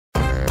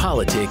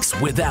Politics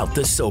without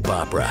the soap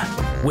opera,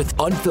 with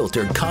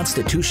unfiltered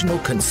constitutional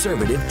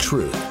conservative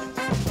truth.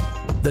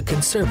 The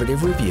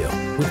Conservative Review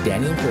with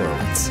Daniel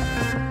Horowitz.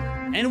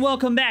 And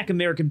welcome back,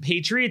 American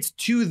Patriots,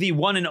 to the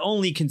one and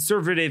only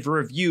Conservative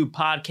Review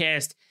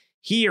podcast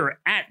here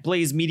at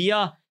Blaze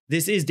Media.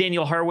 This is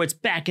Daniel Horowitz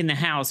back in the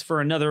house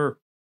for another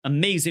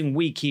amazing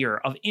week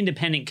here of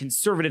independent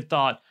conservative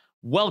thought.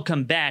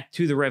 Welcome back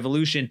to the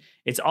revolution.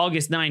 It's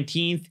August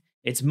 19th.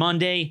 It's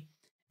Monday,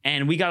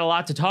 and we got a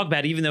lot to talk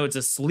about, even though it's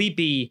a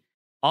sleepy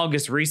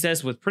August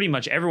recess with pretty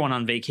much everyone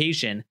on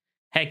vacation.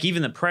 Heck,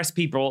 even the press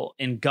people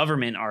in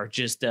government are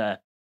just,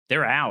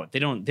 they're out. They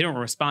don't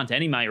respond to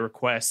any of my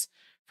requests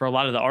for a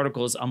lot of the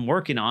articles I'm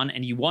working on.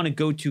 And you want to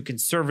go to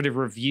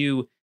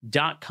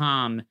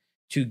conservativereview.com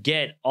to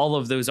get all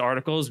of those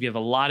articles. We have a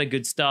lot of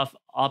good stuff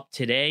up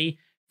today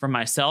from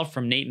myself,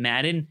 from Nate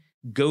Madden.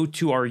 Go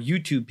to our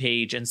YouTube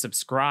page and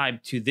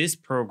subscribe to this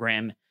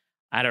program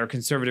at our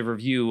Conservative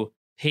Review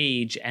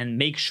page, and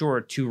make sure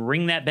to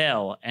ring that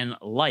bell and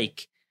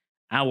like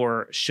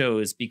our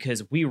shows,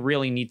 because we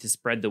really need to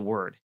spread the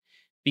word.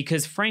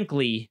 Because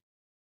frankly,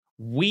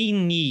 we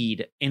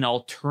need an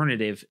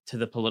alternative to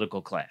the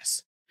political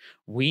class.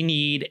 We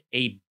need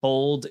a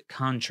bold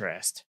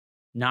contrast,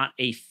 not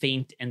a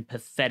faint and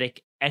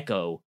pathetic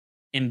echo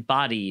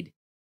embodied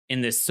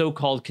in this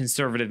so-called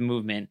conservative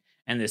movement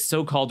and this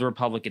so-called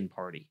Republican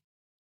Party.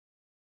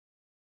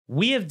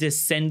 We have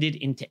descended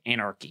into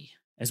anarchy.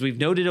 As we've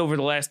noted over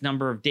the last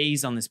number of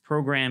days on this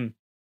program,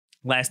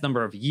 last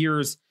number of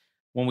years,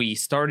 when we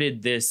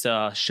started this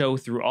show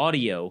through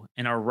audio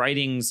and our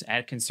writings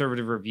at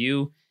Conservative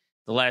Review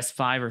the last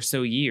 5 or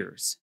so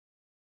years.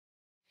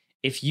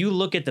 If you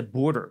look at the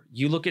border,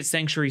 you look at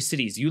sanctuary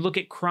cities, you look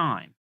at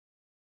crime,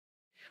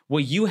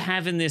 what you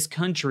have in this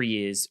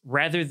country is,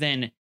 rather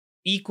than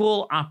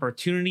equal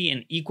opportunity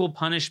and equal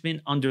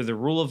punishment under the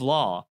rule of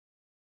law,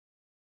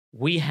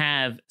 we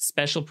have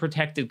special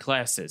protected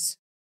classes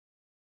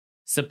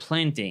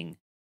supplanting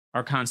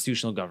our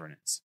constitutional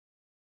governance.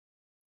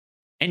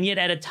 And yet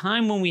at a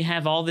time when we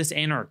have all this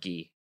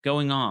anarchy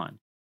going on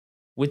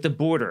with the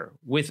border,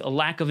 with a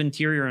lack of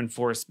interior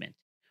enforcement,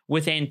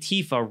 with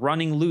Antifa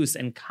running loose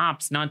and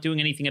cops not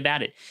doing anything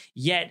about it,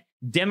 yet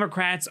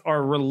Democrats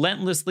are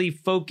relentlessly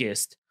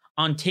focused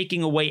on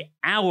taking away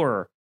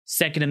our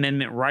Second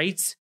Amendment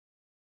rights,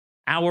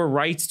 our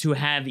rights to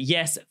have,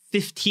 yes,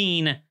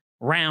 15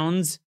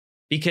 rounds,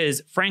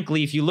 because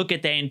frankly, if you look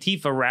at the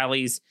Antifa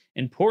rallies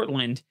in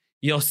Portland,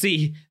 you'll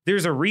see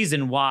there's a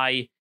reason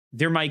why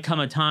there might come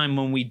a time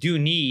when we do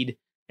need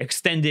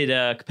extended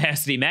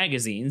capacity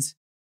magazines,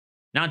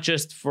 not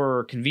just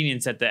for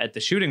convenience at the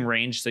shooting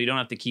range, so you don't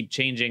have to keep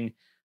changing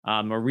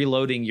or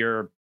reloading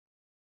your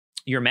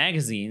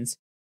magazines,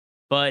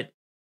 but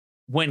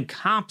when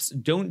cops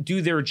don't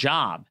do their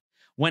job,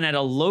 when at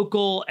a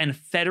local and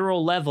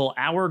federal level,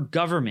 our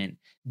government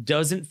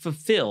doesn't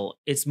fulfill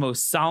its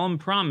most solemn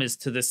promise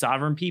to the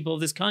sovereign people of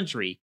this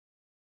country,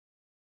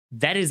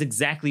 that is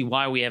exactly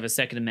why we have a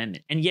Second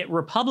Amendment. And yet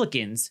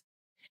Republicans,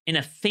 in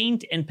a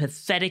faint and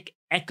pathetic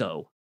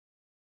echo,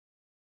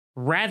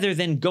 rather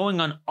than going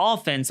on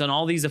offense on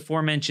all these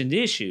aforementioned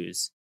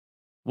issues,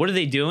 what are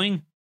they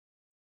doing?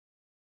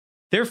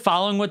 They're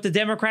following what the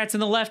Democrats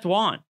and the left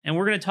want. And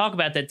we're going to talk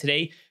about that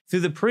today through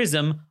the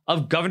prism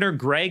of Governor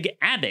Greg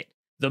Abbott,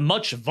 the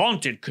much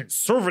vaunted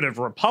conservative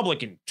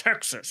Republican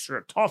Texas,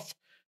 a tough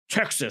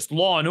Texas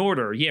law and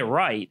order. Yeah,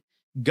 right.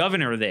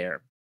 Governor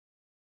there.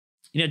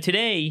 You know,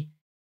 today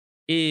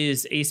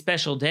is a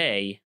special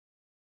day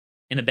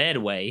in a bad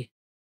way.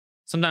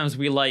 Sometimes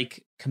we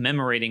like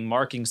commemorating,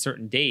 marking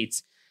certain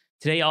dates.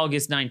 Today,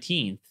 August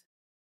 19th,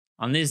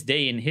 on this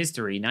day in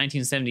history,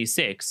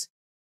 1976,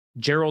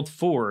 Gerald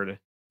Ford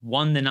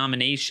won the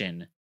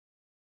nomination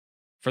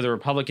for the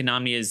Republican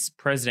nominee as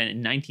president in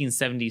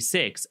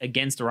 1976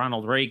 against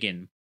Ronald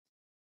Reagan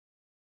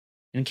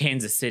in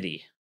Kansas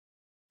City.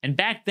 And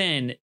back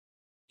then,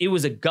 it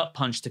was a gut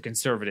punch to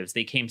conservatives.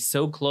 They came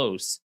so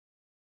close.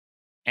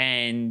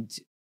 And,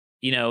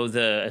 you know,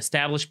 the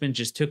establishment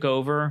just took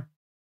over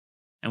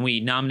and we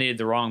nominated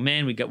the wrong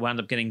man. We wound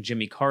up getting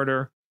Jimmy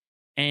Carter.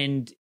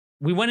 And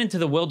we went into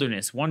the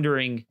wilderness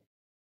wondering,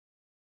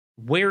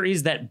 where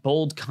is that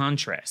bold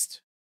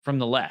contrast from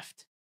the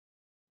left?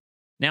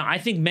 Now, I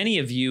think many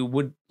of you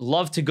would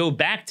love to go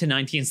back to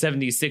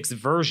 1976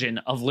 version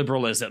of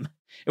liberalism.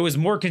 It was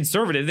more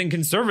conservative than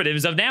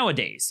conservatives of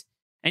nowadays.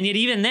 And yet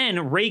even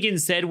then, Reagan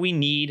said we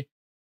need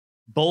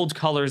bold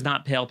colors,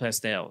 not pale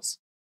pastels.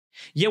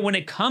 Yet when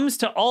it comes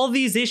to all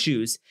these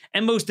issues,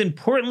 and most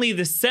importantly,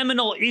 the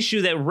seminal issue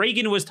that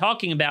Reagan was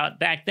talking about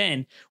back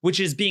then, which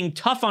is being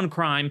tough on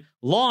crime,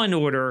 law and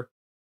order,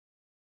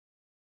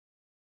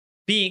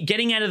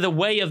 getting out of the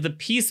way of the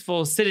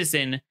peaceful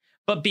citizen,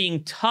 but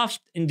being tough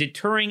in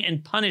deterring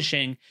and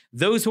punishing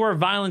those who are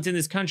violent in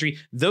this country,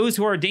 those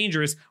who are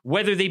dangerous,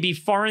 whether they be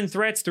foreign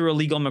threats through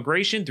illegal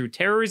immigration, through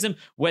terrorism,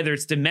 whether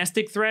it's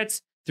domestic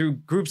threats through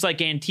groups like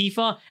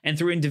Antifa, and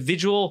through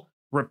individual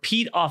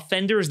repeat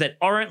offenders that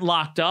aren't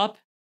locked up.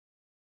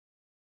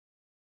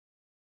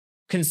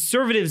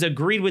 conservatives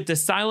agreed with the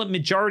silent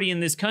majority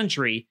in this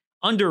country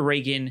under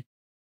Reagan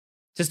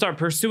to start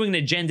pursuing an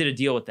agenda to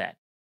deal with that.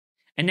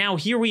 And now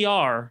here we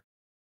are,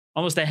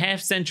 almost a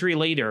half century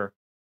later,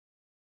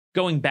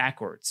 going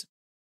backwards.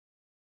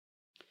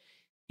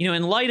 You know,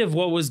 in light of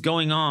what was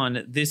going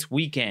on this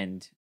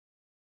weekend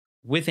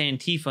with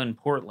Antifa in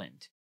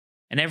Portland,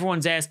 and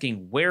everyone's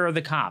asking, where are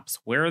the cops?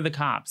 Where are the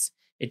cops?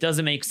 It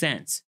doesn't make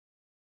sense.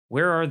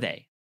 Where are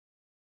they?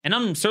 And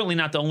I'm certainly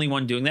not the only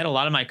one doing that. A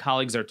lot of my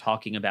colleagues are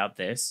talking about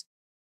this.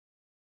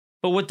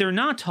 But what they're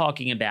not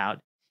talking about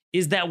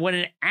is that when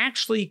it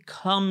actually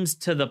comes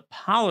to the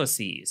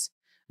policies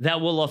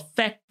that will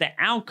affect the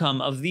outcome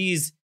of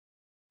these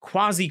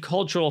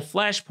quasi-cultural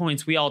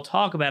flashpoints we all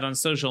talk about on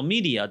social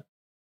media,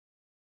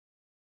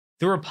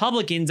 the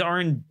Republicans are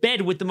in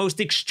bed with the most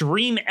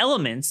extreme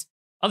elements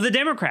of the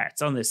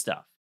Democrats on this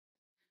stuff.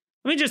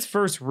 Let me just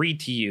first read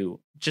to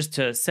you, just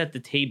to set the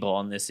table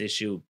on this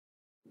issue,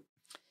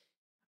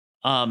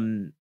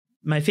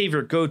 my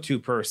favorite go-to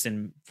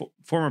person,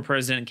 former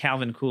President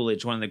Calvin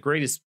Coolidge, one of the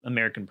greatest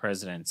American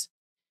presidents.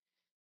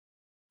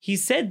 He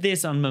said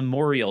this on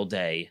Memorial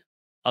Day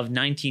of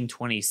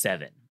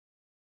 1927.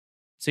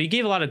 So he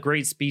gave a lot of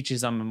great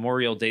speeches on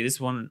Memorial Day. This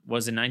one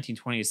was in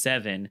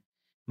 1927.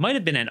 Might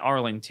have been at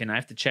Arlington. I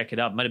have to check it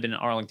up. Might have been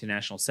at Arlington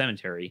National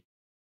Cemetery.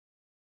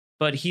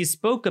 But he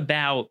spoke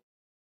about,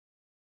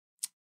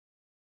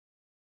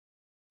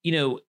 you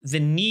know, the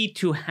need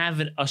to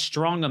have a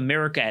strong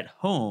America at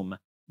home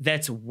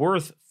that's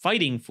worth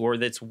fighting for,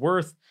 that's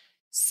worth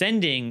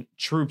sending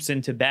troops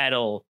into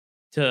battle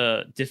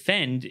to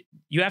defend.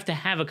 You have to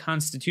have a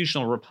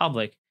constitutional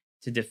republic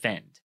to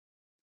defend.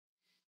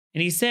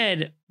 And he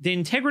said, the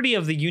integrity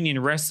of the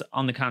Union rests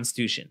on the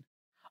Constitution.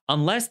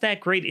 Unless that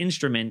great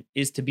instrument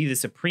is to be the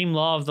supreme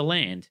law of the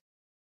land,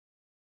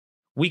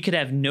 we could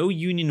have no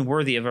union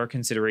worthy of our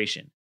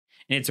consideration.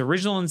 In its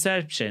original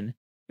inception,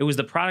 it was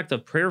the product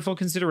of prayerful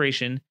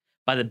consideration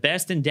by the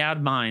best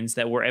endowed minds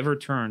that were ever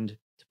turned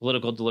to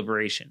political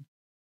deliberation.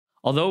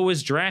 Although it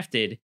was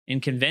drafted in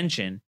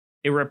convention,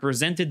 it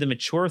represented the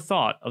mature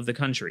thought of the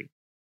country.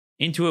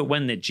 Into it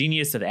went the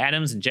genius of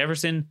Adams and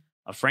Jefferson,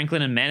 of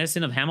Franklin and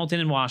Madison, of Hamilton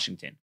and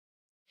Washington.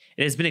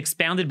 It has been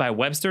expounded by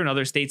Webster and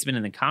other statesmen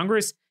in the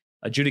Congress,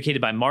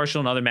 adjudicated by Marshall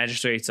and other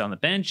magistrates on the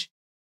bench.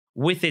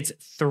 With its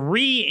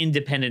 3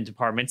 independent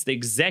departments, the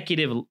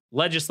executive,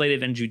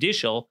 legislative, and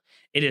judicial,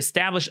 it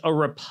established a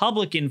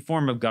republican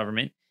form of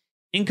government,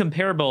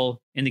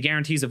 incomparable in the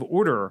guarantees of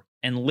order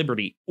and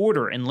liberty,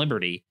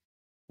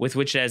 with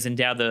which it has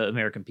endowed the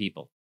American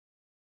people.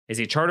 As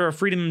a charter of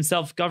freedom and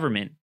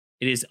self-government,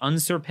 it is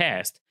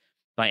unsurpassed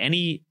by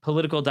any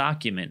political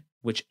document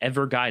which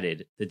ever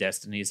guided the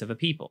destinies of a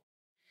people.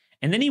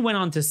 And then he went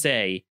on to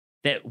say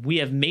that we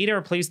have made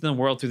our place in the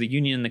world through the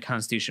Union and the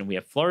Constitution. We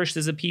have flourished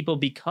as a people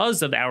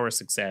because of our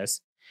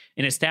success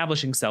in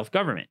establishing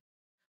self-government.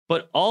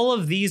 But all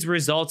of these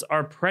results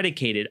are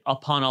predicated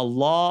upon a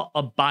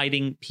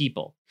law-abiding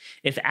people.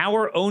 If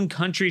our own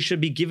country should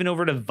be given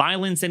over to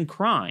violence and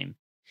crime,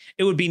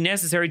 it would be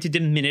necessary to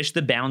diminish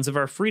the bounds of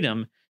our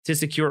freedom to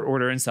secure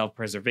order and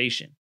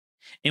self-preservation.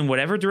 In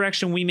whatever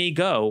direction we may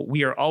go,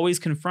 we are always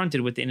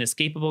confronted with the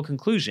inescapable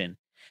conclusion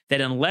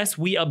that unless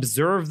we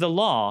observe the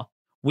law,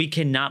 we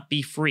cannot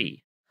be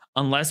free.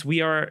 Unless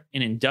we are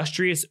an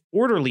industrious,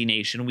 orderly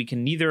nation, we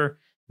can neither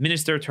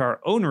minister to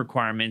our own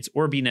requirements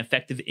or be an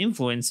effective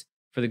influence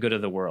for the good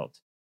of the world.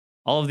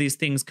 All of these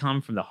things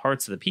come from the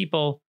hearts of the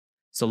people.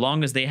 So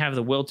long as they have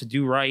the will to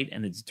do right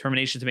and the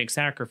determination to make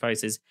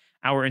sacrifices,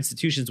 our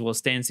institutions will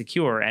stand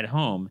secure at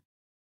home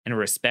and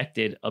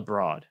respected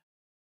abroad.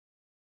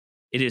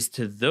 It is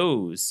to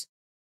those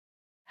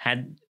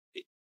had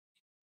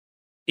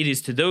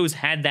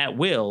that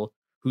will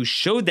who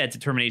showed that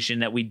determination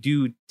that we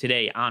do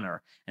today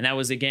honor. And that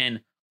was,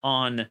 again,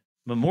 on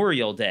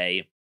Memorial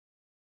Day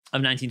of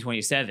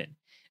 1927.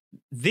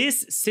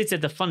 This sits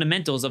at the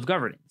fundamentals of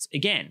governance.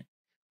 Again,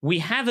 we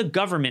have a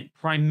government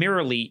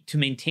primarily to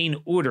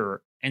maintain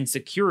order and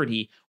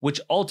security,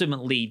 which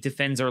ultimately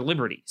defends our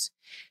liberties.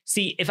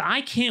 See, if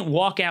I can't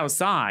walk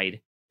outside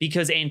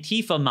because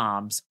Antifa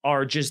mobs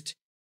are just,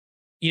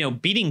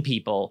 beating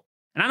people,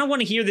 and I don't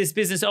want to hear this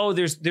business,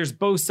 there's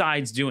both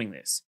sides doing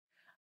this.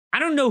 I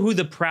don't know who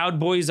the Proud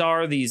Boys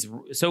are, these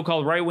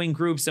so-called right-wing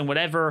groups and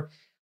whatever.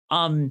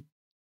 I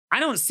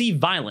don't see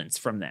violence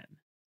from them.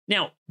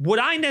 Now, would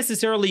I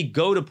necessarily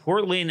go to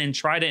Portland and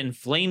try to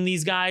inflame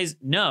these guys?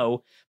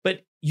 No,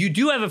 but you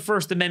do have a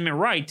First Amendment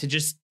right to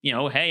just,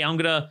 hey, I'm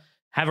going to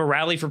have a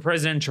rally for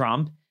President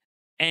Trump,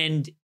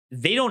 and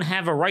they don't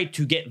have a right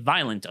to get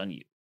violent on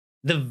you.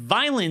 The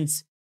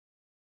violence,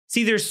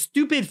 see, there's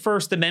stupid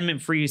First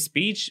Amendment free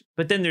speech,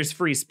 but then there's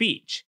free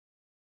speech.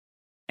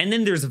 And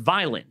then there's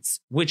violence,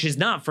 which is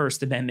not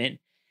First Amendment,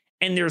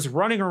 and there's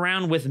running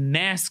around with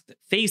masked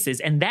faces,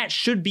 and that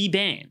should be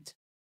banned.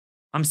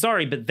 I'm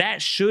sorry, but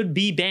that should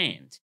be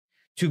banned.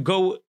 To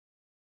go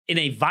in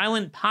a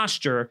violent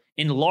posture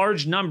in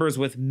large numbers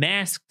with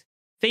masked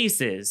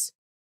faces,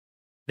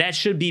 that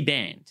should be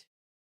banned.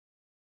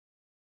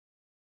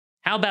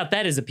 How about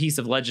that as a piece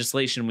of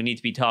legislation we need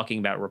to be talking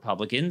about,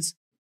 Republicans?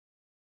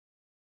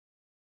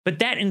 But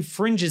that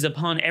infringes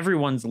upon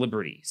everyone's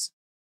liberties.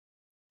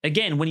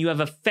 Again, when you have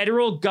a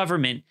federal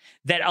government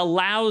that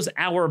allows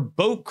our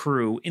boat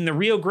crew in the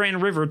Rio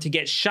Grande River to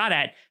get shot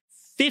at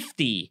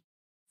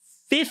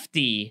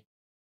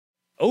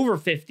over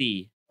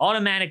 50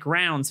 automatic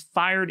rounds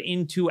fired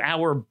into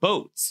our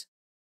boats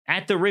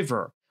at the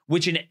river,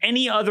 which in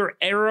any other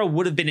era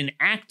would have been an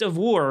act of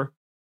war,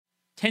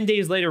 10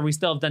 days later, we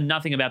still have done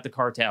nothing about the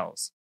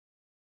cartels.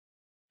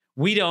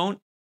 We don't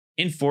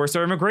enforce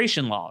our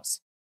immigration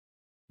laws.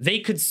 They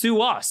could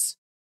sue us.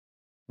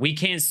 We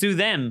can't sue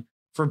them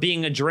for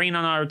being a drain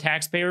on our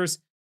taxpayers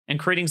and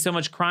creating so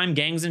much crime,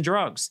 gangs, and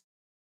drugs.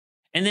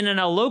 And then on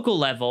a local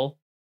level,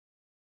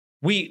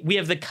 we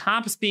have the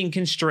cops being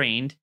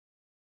constrained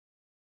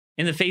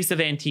in the face of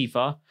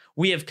Antifa.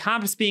 We have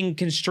cops being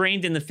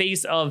constrained in the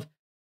face of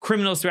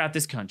criminals throughout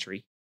this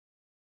country.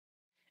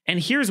 And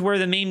here's where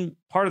the main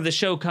part of the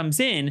show comes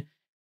in.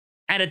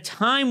 At a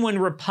time when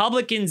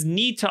Republicans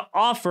need to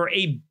offer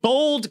a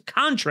bold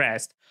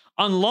contrast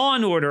on law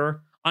and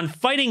order, on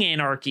fighting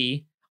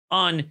anarchy,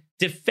 on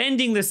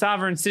defending the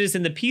sovereign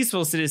citizen, the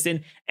peaceful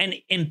citizen, and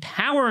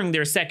empowering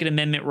their Second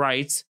Amendment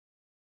rights,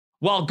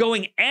 while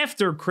going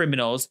after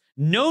criminals,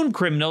 known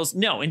criminals.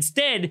 No,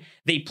 instead,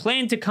 they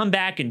plan to come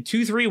back in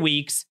 2-3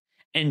 weeks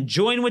and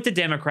join with the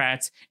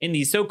Democrats in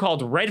these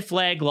so-called red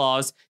flag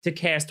laws to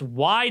cast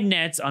wide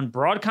nets on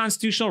broad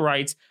constitutional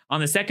rights,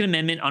 on the Second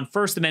Amendment, on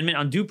First Amendment,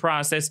 on due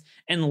process,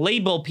 and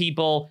label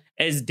people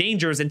as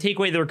dangerous and take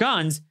away their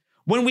guns,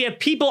 when we have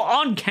people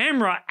on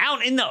camera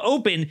out in the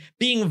open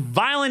being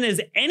violent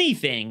as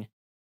anything,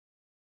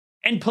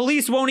 and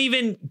police won't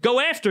even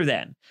go after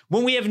them.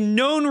 When we have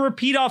known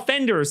repeat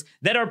offenders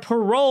that are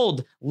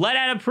paroled, let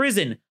out of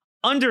prison,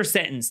 under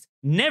sentenced,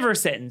 never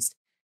sentenced,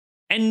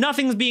 and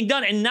nothing's being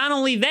done. And not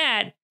only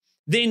that,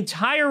 the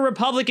entire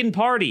Republican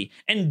Party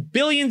and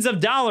billions of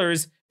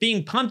dollars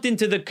being pumped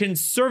into the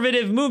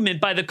conservative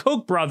movement by the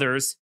Koch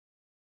brothers,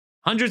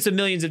 hundreds of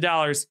millions of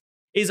dollars,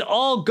 is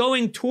all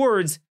going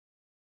towards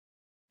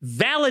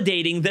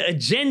validating the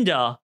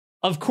agenda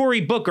of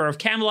Cory Booker, of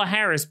Kamala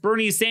Harris,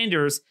 Bernie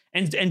Sanders,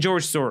 and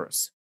George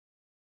Soros.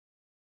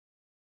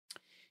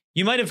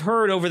 You might have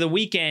heard over the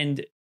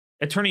weekend,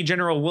 Attorney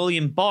General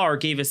William Barr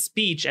gave a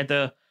speech at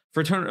the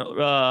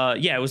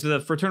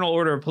Fraternal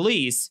Order of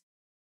Police,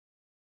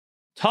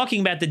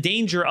 talking about the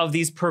danger of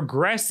these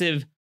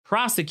progressive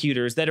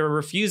prosecutors that are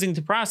refusing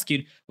to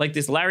prosecute, like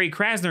this Larry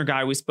Krasner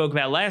guy we spoke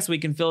about last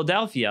week in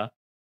Philadelphia.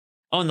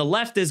 Oh, and the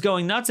left is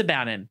going nuts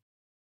about him.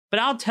 But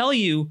I'll tell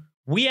you,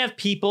 we have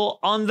people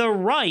on the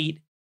right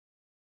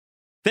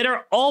that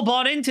are all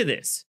bought into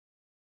this.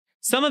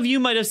 Some of you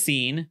might have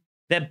seen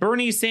that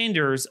Bernie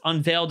Sanders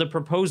unveiled a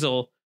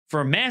proposal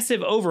for a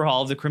massive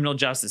overhaul of the criminal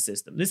justice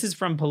system. This is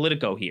from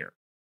Politico here.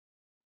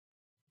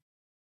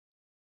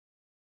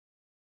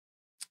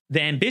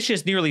 The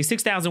ambitious, nearly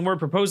 6,000-word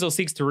proposal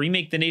seeks to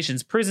remake the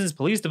nation's prisons,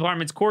 police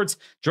departments, courts,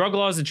 drug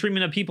laws, and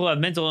treatment of people who have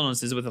mental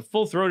illnesses with a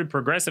full-throated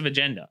progressive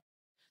agenda.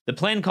 The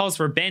plan calls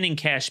for banning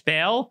cash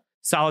bail,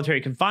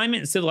 solitary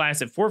confinement, and civil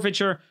asset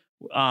forfeiture.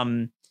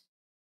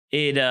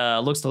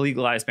 It looks to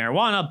legalize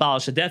marijuana,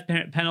 abolish the death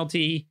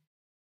penalty,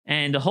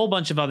 and a whole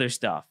bunch of other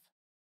stuff.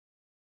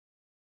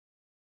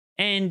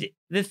 And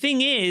the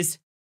thing is,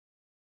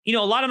 a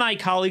lot of my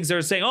colleagues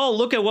are saying, oh,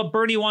 look at what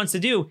Bernie wants to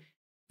do.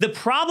 The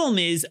problem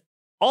is,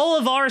 all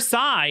of our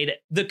side,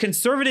 the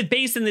conservative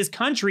base in this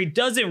country,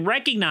 doesn't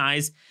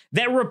recognize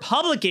that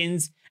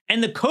Republicans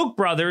and the Koch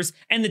brothers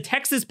and the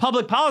Texas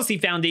Public Policy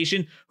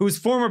Foundation, whose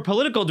former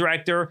political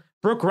director,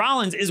 Brooke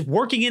Rollins, is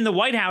working in the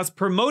White House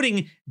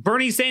promoting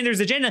Bernie Sanders'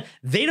 agenda,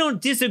 they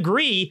don't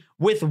disagree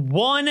with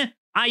one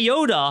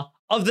iota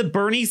of the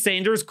Bernie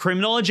Sanders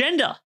criminal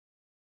agenda.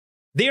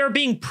 They are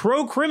being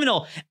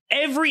pro-criminal.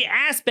 Every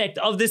aspect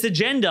of this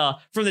agenda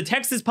from the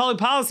Texas Public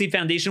Policy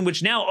Foundation,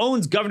 which now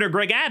owns Governor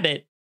Greg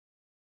Abbott,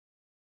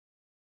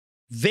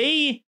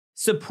 they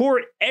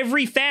support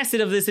every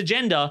facet of this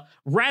agenda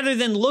rather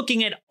than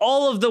looking at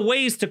all of the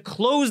ways to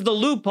close the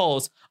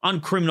loopholes on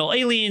criminal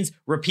aliens,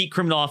 repeat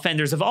criminal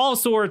offenders of all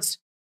sorts,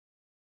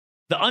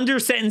 the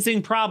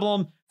under-sentencing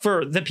problem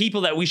for the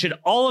people that we should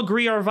all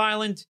agree are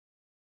violent.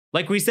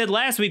 Like we said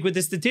last week with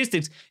the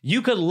statistics,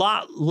 you could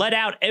let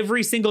out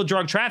every single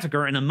drug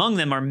trafficker, and among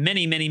them are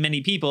many, many,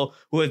 many people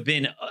who have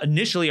been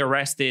initially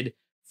arrested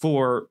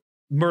for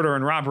murder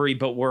and robbery,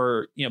 but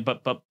were,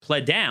 but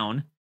pled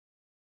down.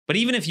 But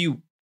even if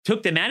you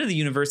took them out of the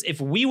universe,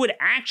 if we would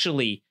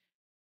actually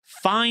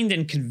find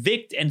and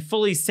convict and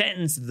fully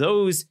sentence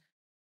those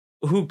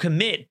who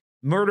commit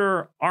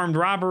murder, armed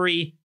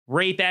robbery,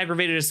 rape,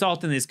 aggravated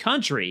assault in this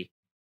country,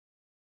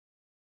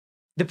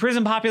 the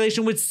prison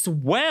population would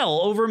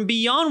swell over and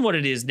beyond what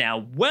it is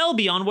now, well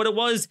beyond what it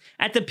was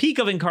at the peak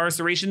of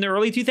incarceration in the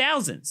early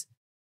 2000s.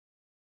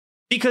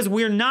 Because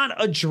we're not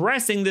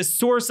addressing the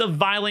source of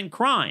violent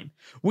crime.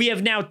 We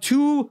have now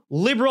two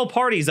liberal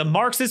parties, a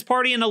Marxist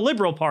party and a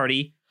liberal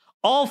party,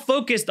 all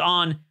focused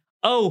on,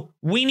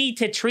 we need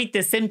to treat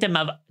the symptom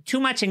of too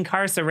much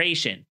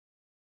incarceration.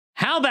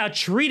 How about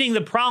treating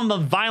the problem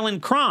of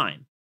violent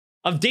crime,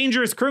 of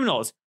dangerous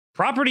criminals,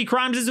 property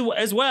crimes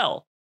as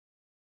well?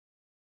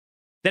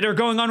 that are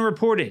going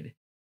unreported?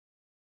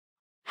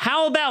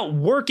 How about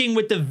working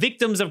with the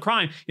victims of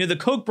crime? The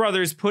Koch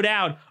brothers put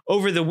out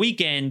over the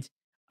weekend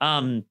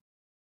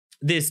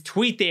this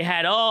tweet they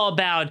had all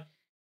about,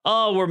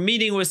 we're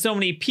meeting with so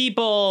many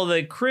people,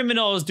 the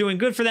criminals doing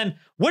good for them.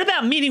 What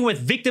about meeting with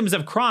victims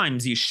of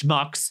crimes, you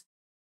schmucks?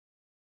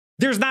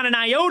 There's not an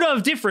iota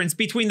of difference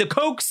between the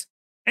Kochs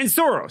and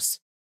Soros.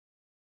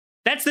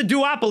 That's the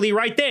duopoly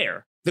right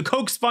there. The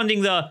Kochs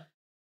funding the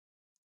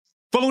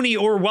phony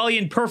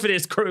Orwellian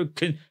perfidious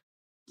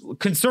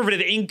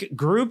conservative Inc.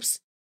 groups,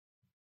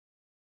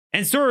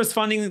 and Soros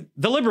funding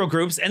the liberal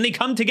groups, and they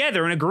come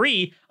together and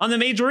agree on the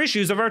major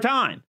issues of our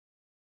time.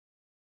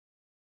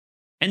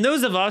 And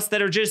those of us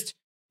that are just,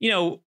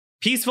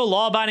 peaceful,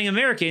 law-abiding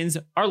Americans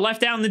are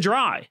left out in the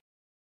dry,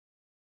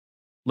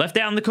 left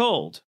out in the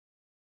cold.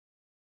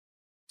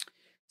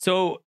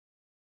 So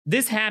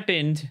this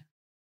happened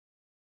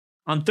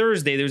on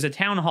Thursday. There was a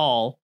town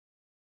hall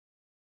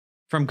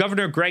from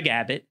Governor Greg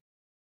Abbott,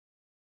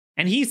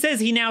 and he says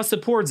he now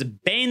supports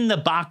ban the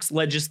box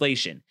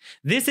legislation.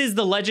 This is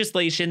the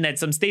legislation that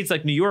some states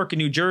like New York and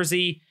New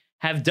Jersey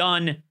have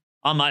done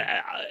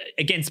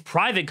against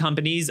private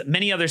companies,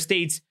 many other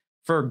states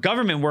for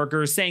government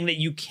workers, saying that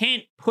you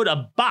can't put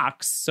a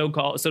box, so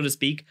to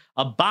speak,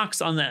 a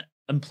box on the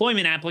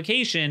employment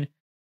application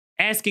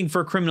asking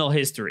for criminal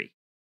history.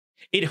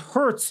 It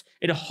hurts,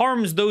 it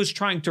harms those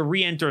trying to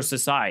re-enter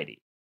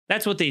society.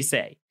 That's what they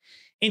say.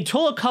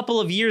 Until a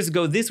couple of years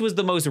ago, this was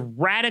the most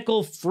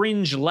radical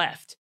fringe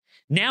left.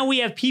 Now we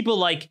have people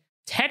like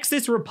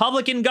Texas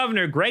Republican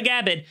Governor Greg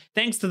Abbott,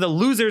 thanks to the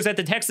losers at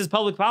the Texas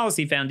Public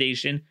Policy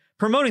Foundation,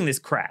 promoting this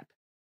crap.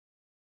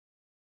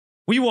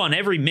 We want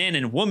every man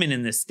and woman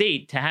in the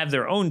state to have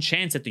their own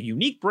chance at the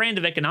unique brand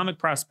of economic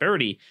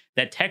prosperity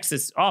that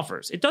Texas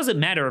offers. It doesn't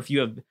matter if you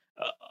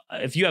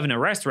have an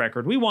arrest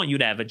record. We want you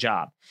to have a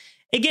job.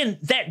 Again,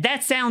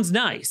 that sounds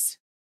nice.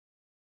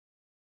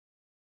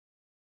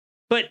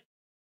 But,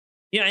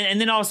 and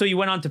then also he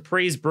went on to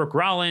praise Brooke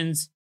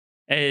Rollins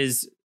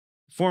as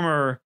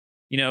former,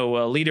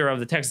 leader of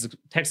the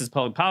Texas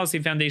Public Policy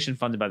Foundation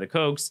funded by the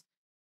Kochs,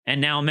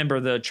 and now a member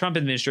of the Trump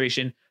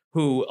administration,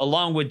 who,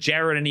 along with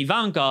Jared and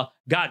Ivanka,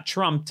 got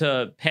Trump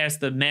to pass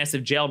the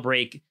massive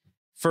jailbreak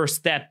first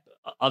step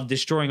of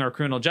destroying our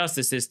criminal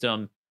justice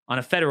system on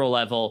a federal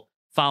level,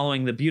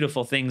 following the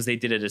beautiful things they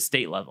did at a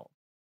state level.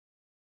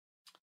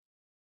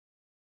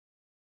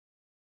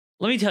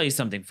 Let me tell you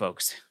something,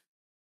 folks.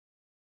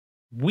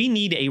 We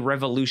need a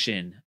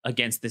revolution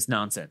against this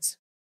nonsense.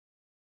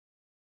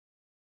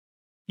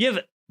 You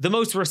have the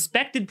most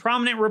respected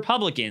prominent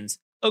Republicans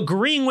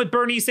agreeing with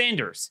Bernie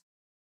Sanders.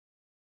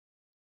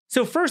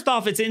 So first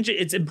off, it's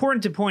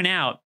important to point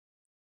out,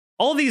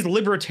 all these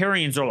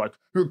libertarians are like,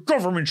 your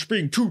government's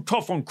being too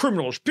tough on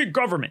criminals, big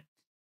government.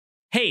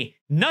 Hey,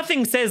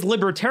 nothing says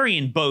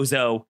libertarian,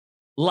 bozo,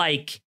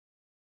 like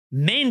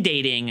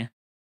mandating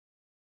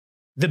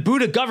the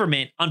Buddha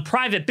government on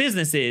private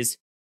businesses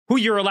who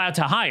you're allowed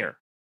to hire.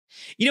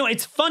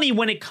 It's funny,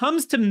 when it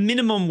comes to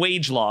minimum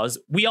wage laws,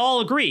 we all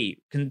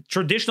agree,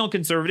 traditional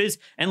conservatives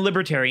and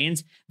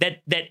libertarians,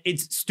 that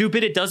it's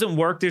stupid, it doesn't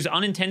work, there's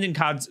unintended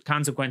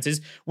consequences.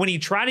 When you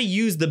try to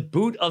use the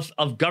boot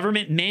of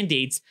government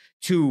mandates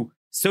to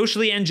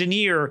socially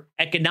engineer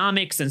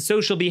economics and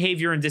social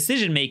behavior and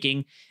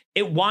decision-making,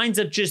 it winds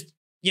up just,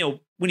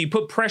 when you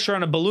put pressure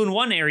on a balloon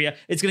one area,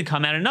 it's going to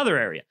come out another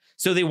area.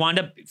 So they wind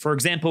up, for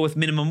example, with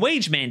minimum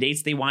wage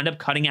mandates, they wind up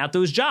cutting out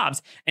those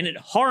jobs, and it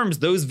harms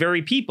those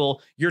very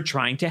people you're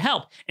trying to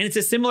help. And it's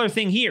a similar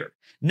thing here.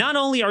 Not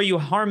only are you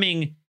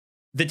harming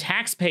the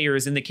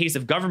taxpayers in the case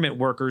of government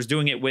workers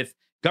doing it with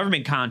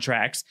government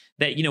contracts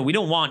that, we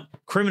don't want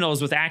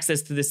criminals with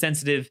access to the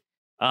sensitive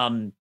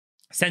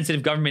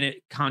government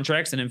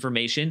contracts and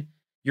information.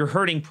 You're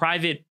hurting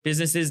private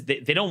businesses.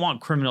 They don't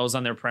want criminals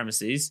on their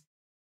premises.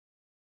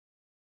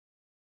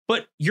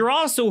 But you're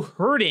also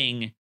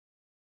hurting.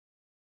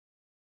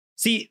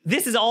 See,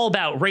 this is all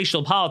about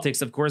racial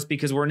politics, of course,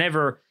 because we're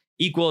never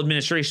equal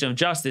administration of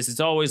justice. It's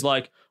always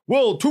like,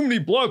 well, too many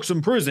blacks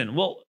in prison.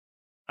 Well,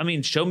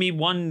 show me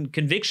one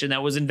conviction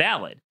that was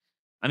invalid.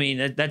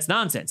 That's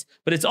nonsense.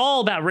 But it's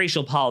all about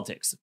racial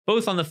politics,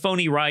 both on the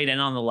phony right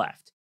and on the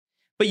left.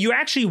 But you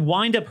actually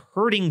wind up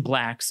hurting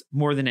blacks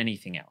more than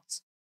anything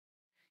else.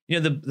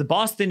 The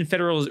Boston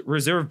Federal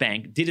Reserve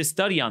Bank did a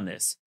study on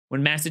this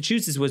when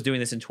Massachusetts was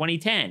doing this in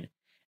 2010.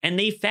 And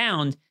they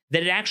found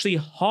that it actually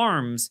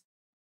harms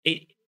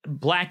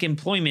black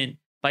employment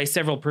by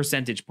several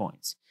percentage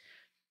points.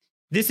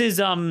 This is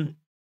from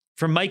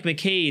Mike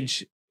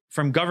McCage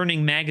from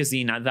Governing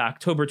Magazine, the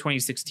October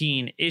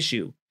 2016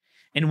 issue.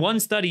 In one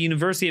study,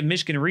 University of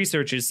Michigan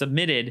researchers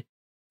submitted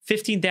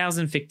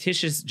 15,000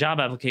 fictitious job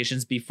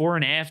applications before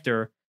and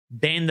after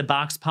ban the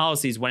box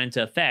policies went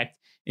into effect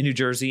in New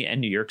Jersey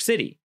and New York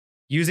City.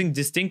 Using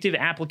distinctive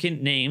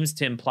applicant names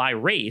to imply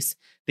race,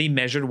 they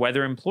measured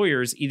whether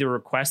employers either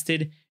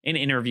requested an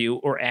interview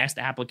or asked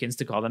applicants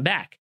to call them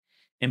back.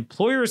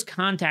 Employers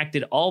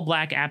contacted all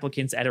black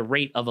applicants at a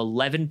rate of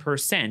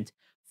 11%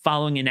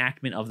 following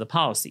enactment of the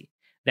policy.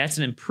 That's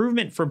an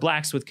improvement for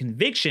blacks with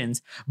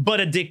convictions, but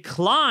a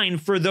decline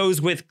for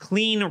those with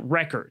clean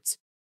records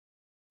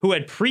who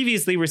had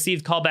previously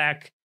received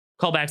callbacks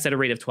at a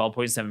rate of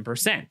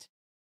 12.7%.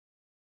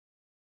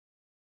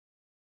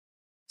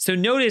 So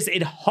notice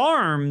it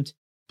harmed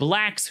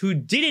blacks who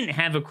didn't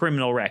have a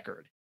criminal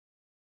record.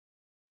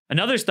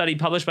 Another study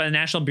published by the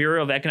National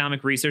Bureau of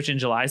Economic Research in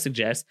July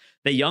suggests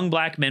that young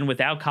black men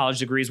without college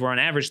degrees were on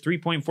average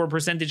 3.4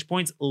 percentage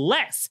points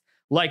less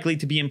likely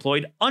to be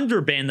employed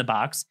under ban the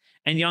box,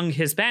 and young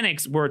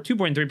Hispanics were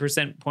 2.3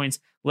 percentage points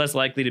less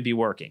likely to be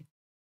working.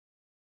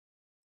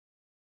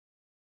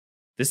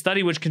 The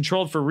study, which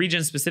controlled for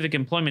region-specific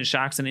employment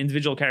shocks and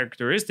individual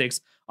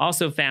characteristics,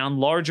 also found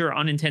larger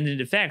unintended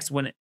effects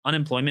when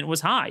unemployment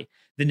was high.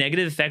 The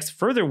negative effects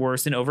further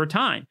worsened over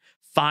time.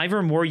 5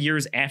 or more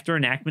years after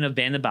enactment of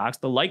ban the box,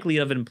 the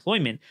likelihood of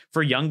employment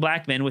for young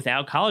black men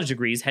without college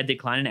degrees had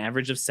declined an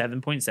average of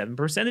 7.7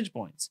 percentage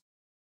points.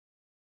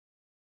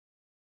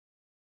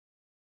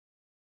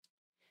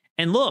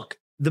 And look,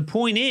 the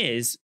point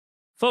is,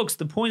 folks,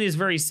 the point is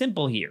very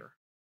simple here.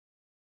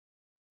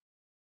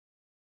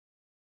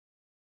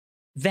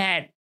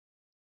 That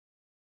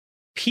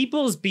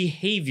people's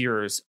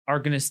behaviors are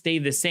going to stay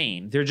the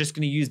same. They're just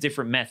going to use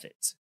different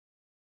methods.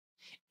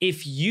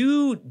 If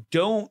you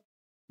don't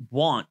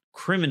want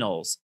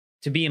criminals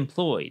to be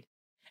employed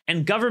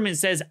and government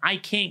says, I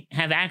can't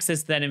have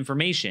access to that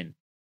information,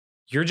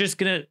 you're just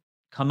going to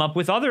come up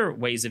with other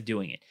ways of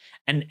doing it.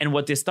 And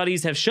what the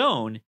studies have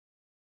shown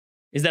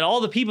is that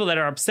all the people that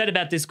are upset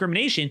about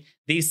discrimination,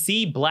 they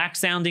see black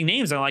sounding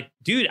names. They're like,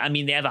 dude, I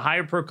mean, they have a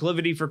higher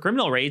proclivity for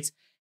criminal rates.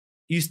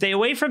 You stay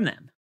away from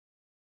them.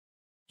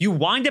 You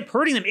wind up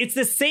hurting them. It's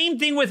the same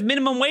thing with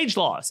minimum wage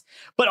laws.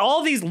 But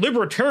all these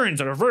libertarians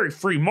that are very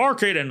free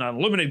market and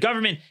unlimited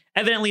government,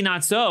 evidently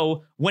not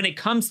so when it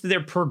comes to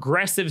their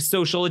progressive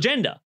social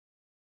agenda.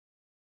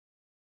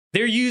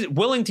 They're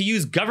willing to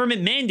use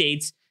government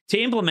mandates to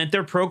implement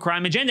their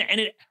pro-crime agenda,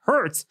 and it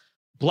hurts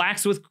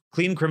blacks with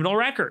clean criminal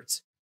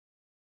records.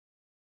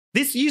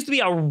 This used to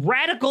be a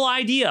radical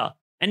idea,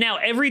 and now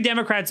every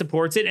Democrat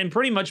supports it, and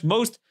pretty much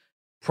most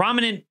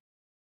prominent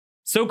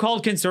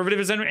so-called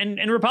conservatives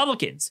and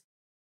Republicans.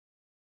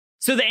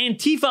 So the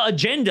Antifa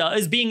agenda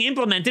is being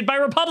implemented by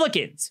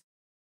Republicans.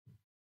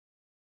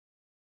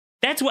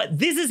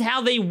 This is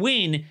how they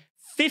win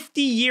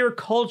 50-year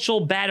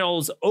cultural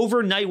battles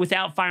overnight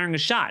without firing a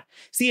shot.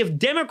 See, if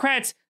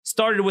Democrats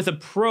started with a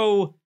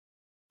pro-criminal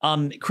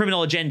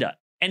agenda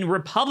and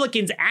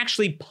Republicans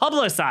actually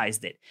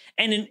publicized it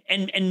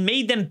and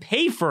made them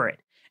pay for it,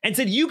 and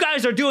said, you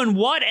guys are doing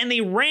what? And they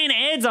ran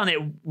ads on it,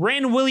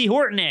 ran Willie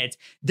Horton ads.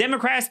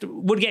 Democrats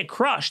would get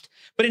crushed.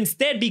 But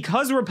instead,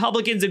 because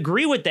Republicans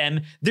agree with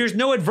them, there's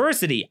no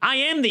adversity. I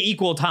am the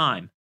equal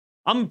time.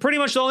 I'm pretty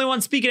much the only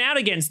one speaking out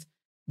against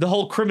the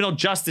whole criminal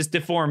justice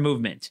reform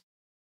movement.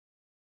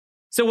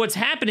 So what's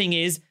happening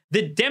is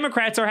the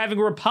Democrats are having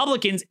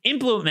Republicans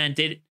implement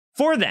it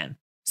for them.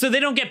 So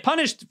they don't get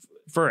punished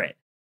for it.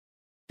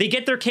 They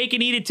get their cake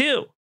and eat it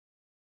too.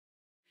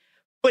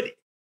 But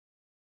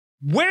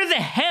where the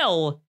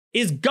hell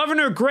is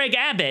Governor Greg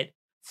Abbott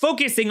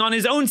focusing on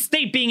his own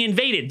state being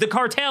invaded, the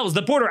cartels,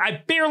 the border?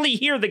 I barely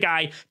hear the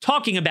guy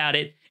talking about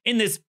it in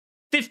this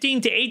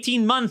 15 to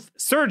 18 month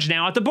surge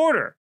now at the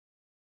border.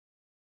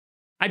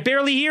 I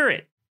barely hear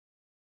it.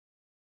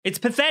 It's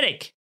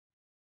pathetic.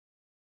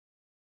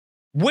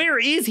 Where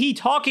is he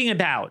talking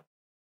about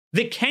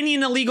the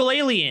Kenyan illegal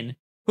alien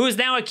who is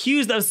now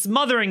accused of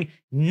smothering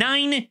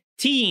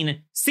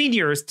 19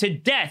 seniors to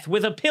death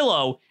with a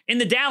pillow in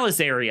the Dallas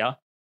area?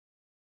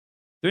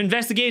 The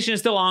investigation is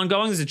still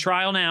ongoing. There's a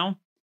trial now.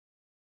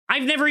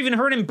 I've never even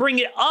heard him bring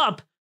it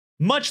up,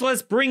 much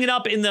less bring it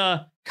up in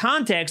the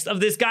context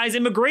of this guy's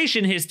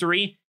immigration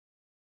history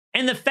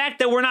and the fact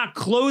that we're not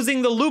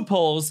closing the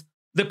loopholes,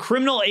 the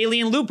criminal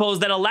alien loopholes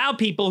that allow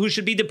people who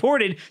should be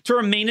deported to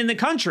remain in the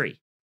country.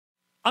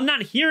 I'm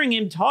not hearing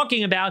him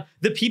talking about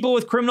the people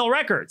with criminal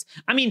records.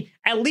 I mean,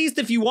 at least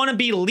if you want to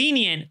be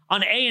lenient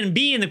on A and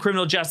B in the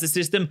criminal justice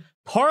system,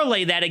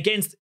 parlay that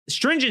against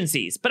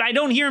stringencies. But I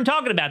don't hear him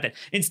talking about that.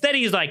 Instead,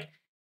 he's like,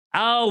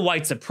 oh,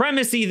 white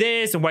supremacy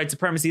this and white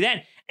supremacy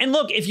that. And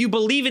look, if you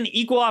believe in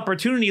equal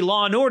opportunity,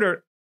 law and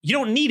order, you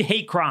don't need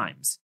hate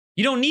crimes.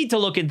 You don't need to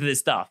look into this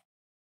stuff.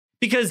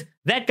 Because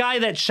that guy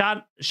that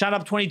shot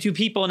up 22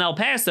 people in El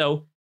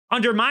Paso,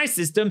 under my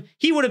system,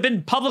 he would have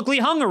been publicly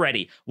hung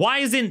already. Why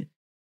isn't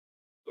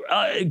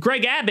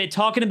Greg Abbott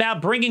talking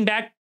about bringing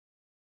back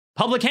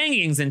public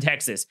hangings in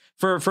Texas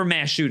for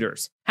mass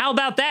shooters? How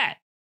about that?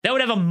 That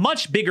would have a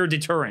much bigger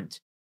deterrent.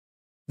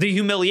 The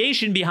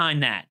humiliation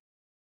behind that,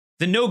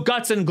 the no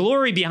guts and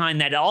glory behind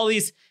that, all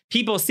these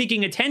people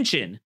seeking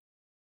attention.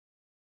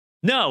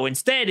 No,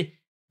 instead,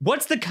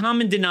 what's the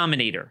common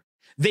denominator?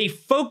 They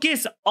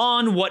focus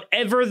on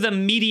whatever the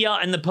media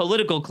and the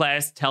political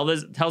class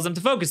tells them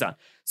to focus on.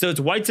 So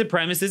it's white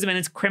supremacism and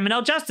it's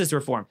criminal justice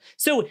reform.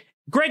 So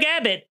Greg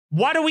Abbott,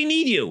 why do we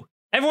need you?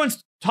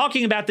 Everyone's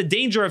talking about the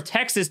danger of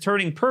Texas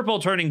turning purple,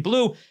 turning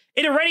blue.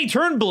 It already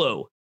turned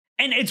blue.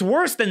 And it's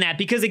worse than that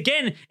because,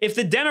 again, if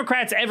the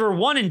Democrats ever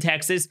won in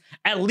Texas,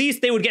 at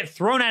least they would get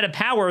thrown out of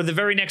power the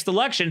very next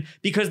election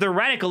because their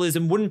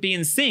radicalism wouldn't be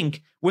in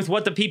sync with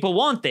what the people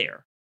want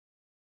there.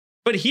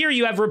 But here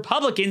you have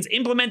Republicans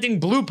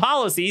implementing blue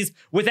policies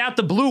without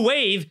the blue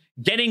wave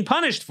getting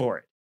punished for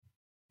it.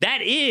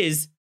 That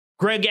is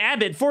Greg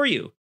Abbott for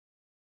you.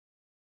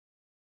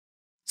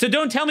 So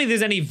don't tell me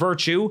there's any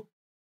virtue.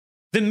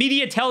 The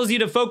media tells you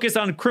to focus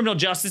on criminal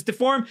justice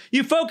reform.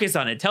 You focus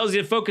on it. Tells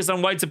you to focus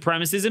on white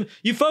supremacism.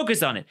 You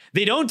focus on it.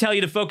 They don't tell you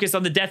to focus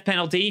on the death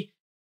penalty,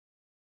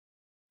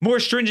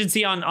 more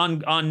stringency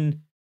on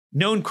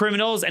known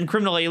criminals and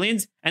criminal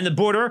aliens and the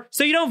border.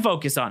 So you don't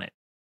focus on it.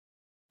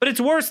 But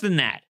it's worse than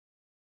that.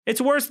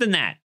 It's worse than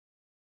that.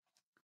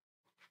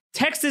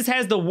 Texas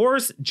has the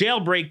worst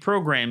jailbreak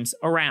programs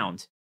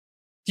around.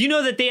 Do you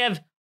know that they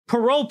have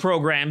parole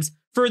programs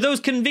for those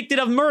convicted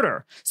of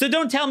murder? So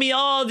don't tell me,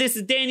 oh, this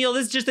is Daniel.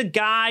 This is just a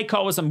guy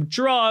caught with some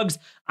drugs.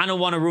 I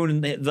don't want to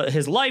ruin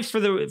his life for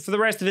the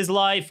rest of his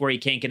life where he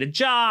can't get a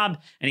job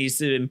and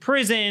he's in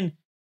prison.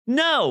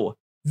 No,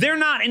 they're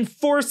not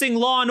enforcing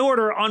law and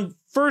order on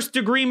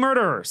first-degree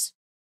murderers.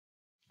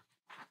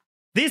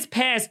 This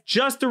passed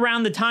just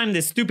around the time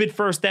this stupid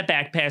First Step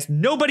Act passed.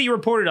 Nobody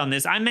reported on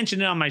this. I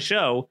mentioned it on my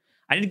show.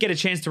 I didn't get a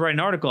chance to write an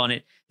article on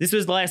it. This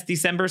was last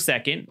December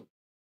 2nd,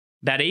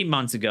 about 8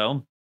 months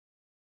ago.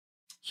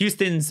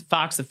 Houston's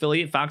Fox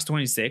affiliate, Fox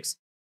 26.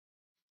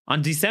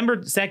 On December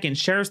 2nd,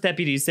 sheriff's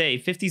deputies say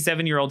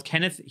 57-year-old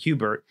Kenneth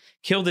Hubert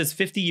killed his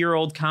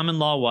 50-year-old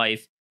common-law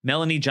wife,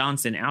 Melanie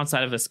Johnson,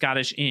 outside of a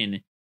Scottish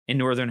inn in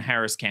northern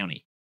Harris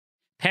County.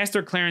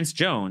 Pastor Clarence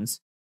Jones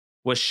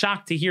was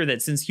shocked to hear that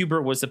since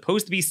Hubert was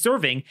supposed to be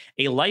serving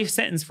a life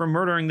sentence for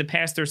murdering the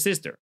pastor's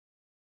sister.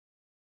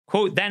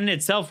 Quote, that in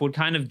itself would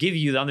kind of give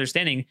you the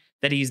understanding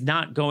that he's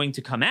not going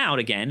to come out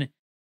again,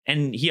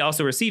 and he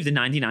also received a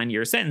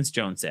 99-year sentence,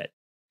 Jones said.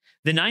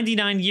 The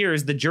 99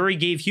 years the jury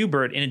gave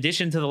Hubert, in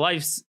addition to the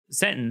life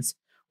sentence,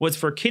 was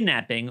for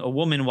kidnapping a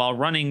woman while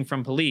running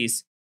from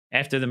police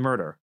after the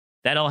murder.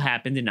 That all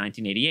happened in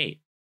 1988.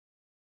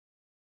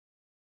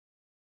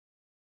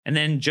 And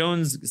then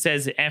Jones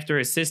says after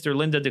his sister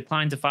Linda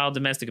declined to file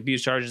domestic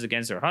abuse charges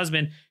against her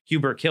husband,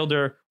 Hubert killed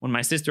her. When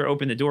my sister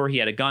opened the door, he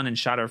had a gun and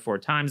shot her 4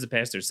 times, the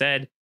pastor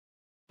said.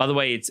 By the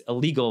way, it's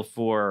illegal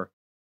for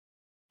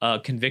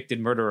a convicted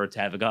murderer to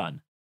have a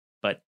gun,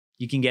 but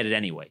you can get it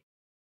anyway.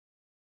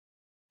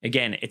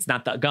 Again, it's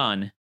not the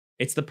gun,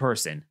 it's the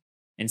person.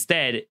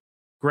 Instead,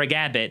 Greg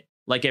Abbott,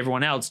 like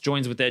everyone else,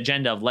 joins with the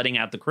agenda of letting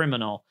out the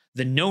criminal,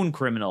 the known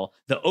criminal,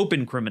 the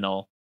open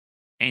criminal,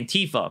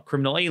 Antifa,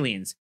 criminal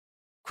aliens,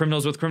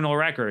 criminals with criminal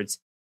records,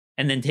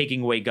 and then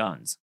taking away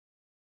guns.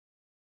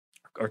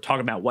 Or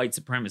talking about white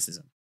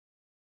supremacism.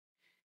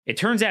 It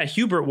turns out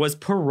Hubert was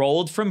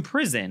paroled from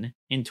prison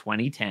in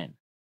 2010.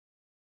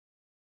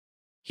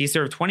 He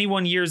served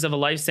 21 years of a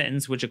life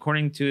sentence, which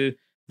according to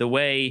the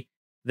way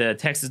the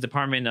Texas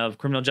Department of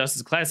Criminal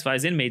Justice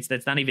classifies inmates,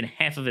 that's not even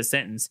half of a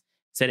sentence,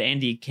 said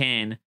Andy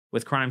Can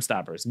with Crime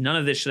Stoppers. None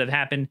of this should have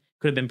happened,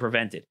 could have been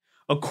prevented.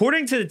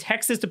 According to the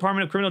Texas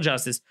Department of Criminal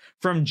Justice,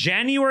 from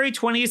January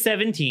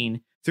 2017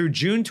 through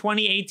June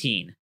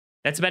 2018,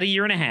 that's about a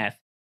year and a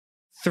half,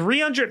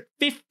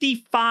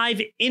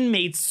 355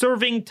 inmates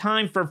serving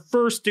time for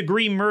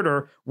first-degree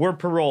murder were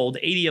paroled.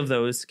 80 of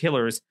those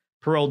killers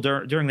paroled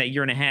during that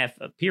year and a half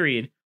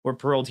period were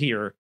paroled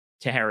here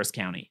to Harris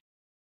County.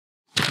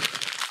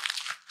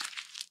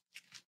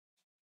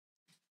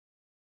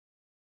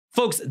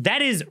 Folks,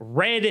 that is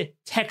red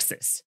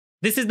Texas.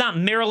 This is not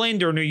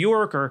Maryland or New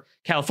York or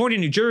California,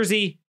 New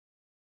Jersey.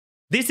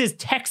 This is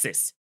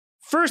Texas.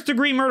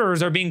 First-degree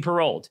murderers are being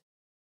paroled.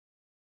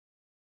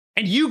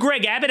 And you,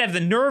 Greg Abbott, have the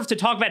nerve to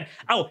talk about,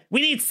 oh, we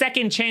need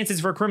second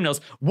chances for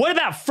criminals. What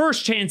about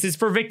first chances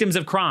for victims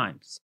of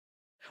crimes?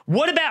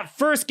 What about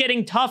first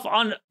getting tough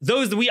on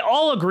those that we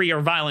all agree are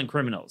violent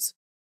criminals?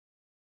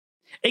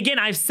 Again,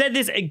 I've said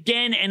this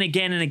again and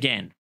again and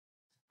again.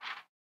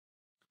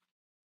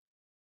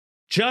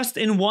 Just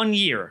in 1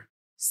 year,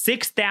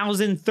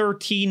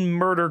 6,013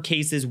 murder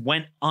cases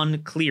went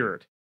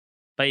uncleared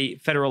by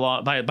federal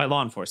law, by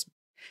law enforcement.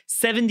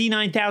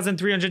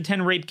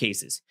 79,310 rape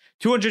cases,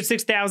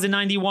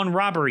 206,091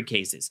 robbery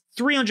cases,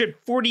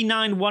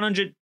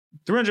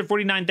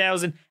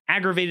 349,000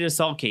 aggravated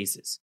assault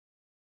cases.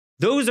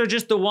 Those are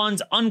just the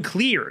ones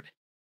uncleared.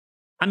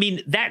 I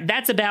mean,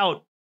 that's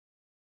about,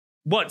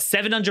 what,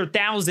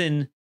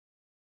 700,000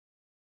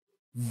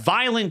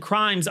 violent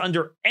crimes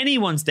under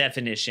anyone's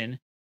definition,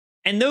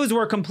 and those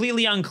were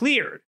completely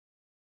uncleared.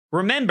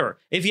 Remember,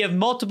 if you have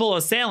multiple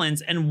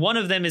assailants and one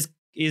of them is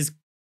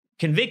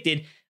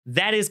convicted,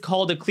 that is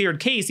called a cleared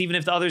case, even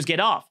if the others get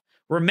off.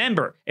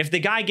 Remember, if the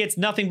guy gets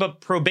nothing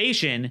but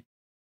probation,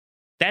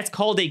 that's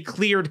called a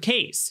cleared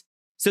case.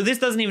 So this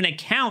doesn't even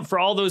account for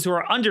all those who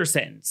are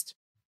under-sentenced.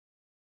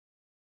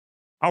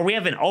 Oh, we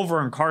have an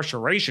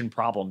over-incarceration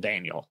problem,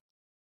 Daniel.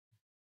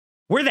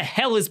 Where the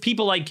hell is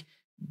people like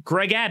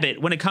Greg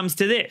Abbott when it comes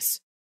to this?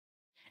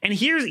 And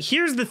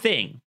here's the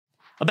thing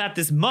about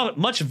this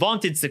much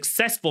vaunted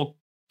successful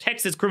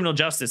Texas criminal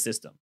justice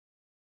system.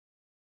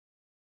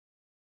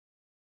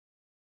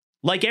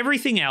 Like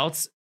everything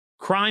else,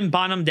 crime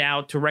bottomed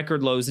out to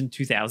record lows in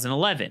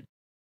 2011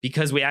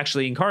 because we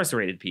actually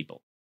incarcerated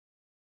people.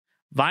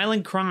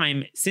 Violent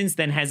crime since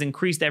then has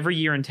increased every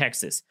year in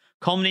Texas,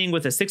 culminating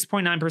with a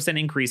 6.9%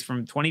 increase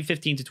from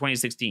 2015 to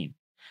 2016.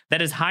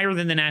 That is higher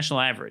than the national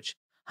average.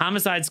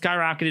 Homicide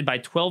skyrocketed by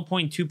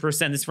 12.2%.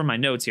 This is from my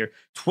notes here.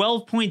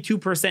 12.2%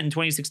 in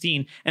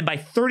 2016, and by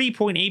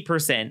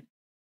 30.8%.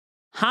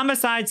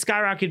 Homicide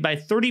skyrocketed by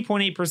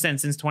 30.8%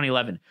 since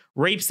 2011.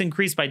 Rapes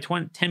increased by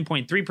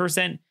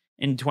 10.3%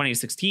 in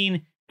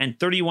 2016 and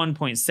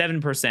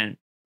 31.7%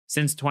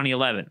 since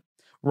 2011.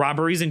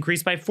 Robberies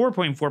increased by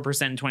 4.4%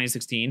 in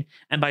 2016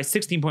 and by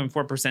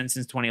 16.4%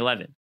 since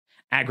 2011.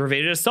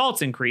 Aggravated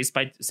assaults increased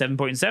by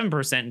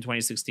 7.7% in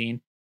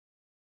 2016.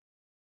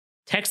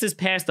 Texas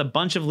passed a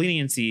bunch of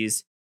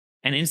leniencies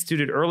and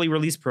instituted early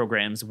release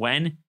programs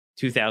when?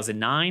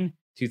 2009,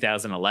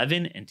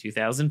 2011, and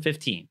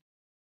 2015.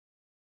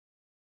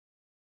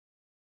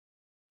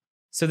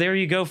 So there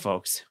you go,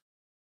 folks.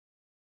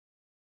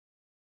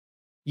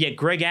 Yet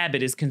Greg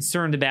Abbott is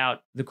concerned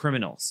about the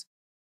criminals.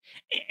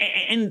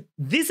 And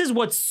this is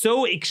what's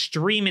so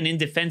extreme and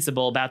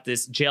indefensible about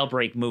this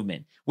jailbreak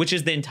movement, which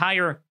is the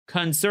entire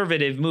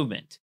conservative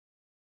movement.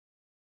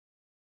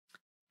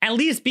 At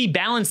least be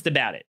balanced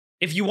about it.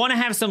 If you want to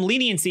have some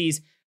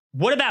leniencies,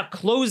 what about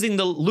closing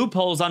the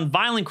loopholes on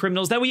violent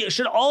criminals that we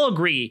should all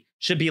agree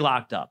should be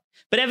locked up?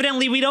 But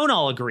evidently, we don't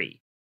all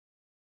agree.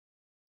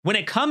 When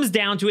it comes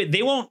down to it,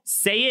 they won't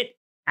say it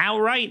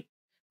outright,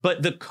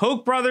 but the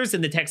Koch brothers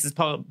and the Texas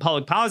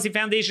Public Policy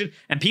Foundation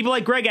and people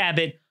like Greg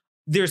Abbott,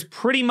 there's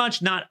pretty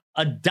much not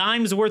a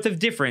dime's worth of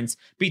difference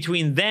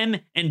between them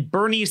and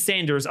Bernie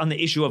Sanders on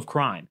the issue of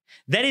crime.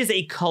 That is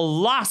a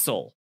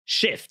colossal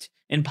shift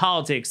in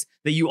politics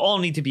that you all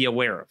need to be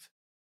aware of.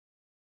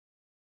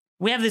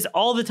 We have this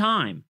all the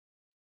time.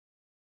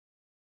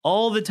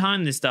 All the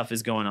time this stuff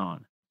is going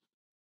on.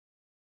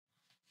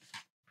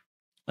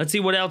 Let's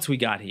see what else we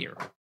got here.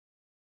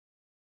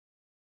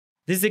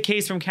 This is a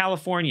case from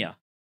California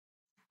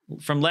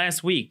from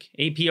last week,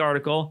 AP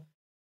article.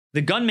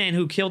 The gunman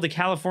who killed a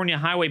California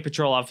Highway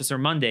Patrol officer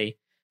Monday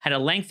had a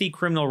lengthy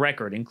criminal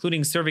record,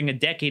 including serving a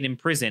decade in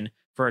prison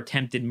for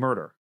attempted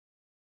murder.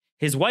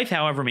 His wife,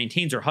 however,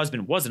 maintains her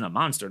husband wasn't a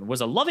monster and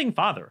was a loving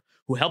father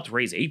who helped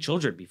raise 8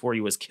 children before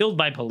he was killed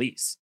by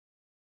police.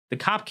 The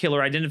cop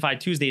killer,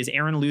 identified Tuesday as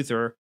Aaron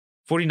Luther,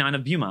 49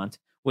 of Beaumont,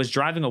 was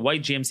driving a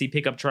white GMC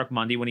pickup truck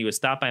Monday when he was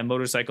stopped by a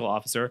motorcycle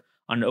officer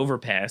on an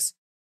overpass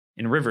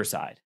in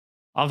Riverside.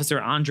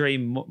 Officer Andre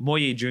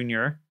Moye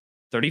Jr.,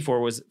 34,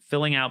 was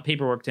filling out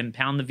paperwork to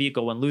impound the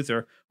vehicle when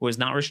Luther, who was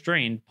not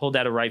restrained, pulled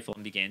out a rifle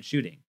and began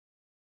shooting.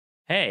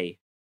 Hey,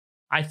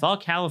 I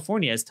thought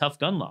California has tough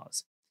gun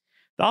laws.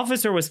 The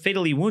officer was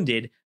fatally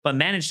wounded, but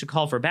managed to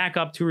call for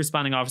backup. 2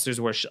 responding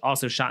officers were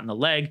also shot in the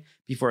leg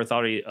before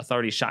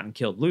authorities shot and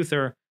killed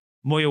Luther.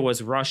 Moya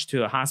was rushed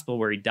to a hospital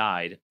where he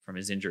died from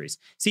his injuries.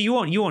 See, you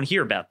won't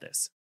hear about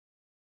this.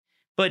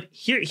 But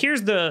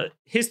here's the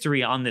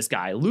history on this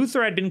guy.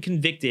 Luther had been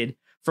convicted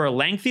for a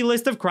lengthy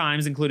list of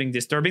crimes, including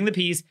disturbing the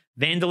peace,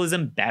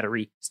 vandalism,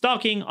 battery,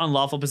 stalking,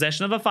 unlawful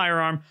possession of a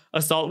firearm,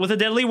 assault with a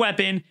deadly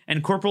weapon,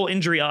 and corporal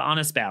injury on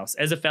a spouse.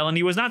 As a felon,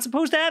 he was not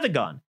supposed to have a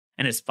gun.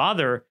 And his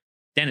father,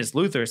 Dennis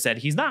Luther, said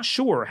he's not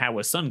sure how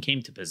his son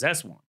came to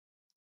possess one.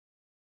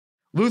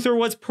 Luther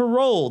was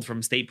paroled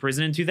from state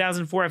prison in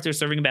 2004 after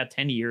serving about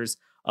 10 years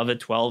of a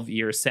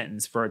 12-year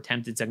sentence for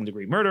attempted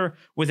second-degree murder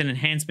with an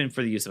enhancement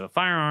for the use of a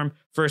firearm,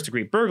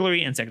 first-degree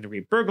burglary, and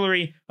second-degree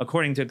burglary,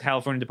 according to the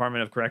California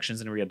Department of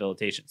Corrections and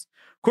Rehabilitations.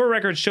 Court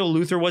records show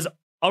Luther was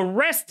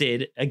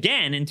arrested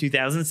again in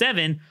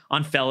 2007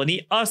 on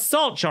felony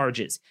assault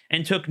charges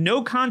and took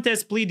no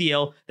contest plea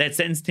deal that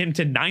sentenced him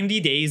to 90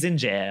 days in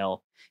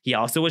jail. He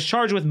also was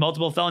charged with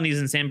multiple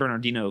felonies in San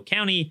Bernardino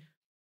County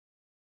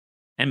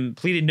and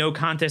pleaded no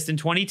contest in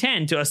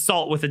 2010 to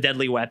assault with a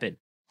deadly weapon.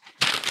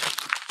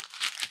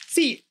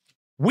 See,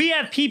 we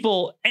have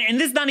people, and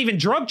this is not even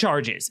drug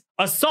charges,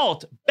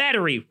 assault,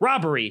 battery,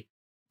 robbery,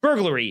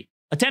 burglary,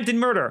 attempted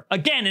murder,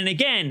 again and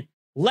again,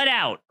 let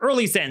out,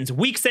 early sentence,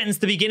 weak sentence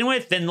to begin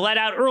with, then let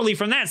out early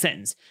from that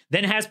sentence,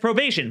 then has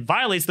probation,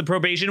 violates the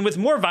probation with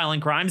more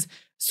violent crimes,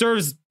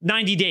 serves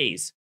 90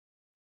 days.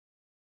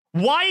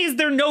 Why is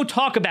there no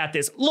talk about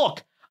this?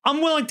 Look, I'm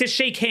willing to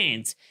shake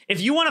hands. If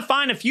you want to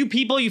find a few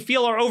people you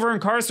feel are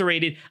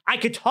over-incarcerated, I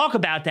could talk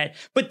about that.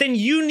 But then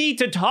you need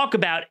to talk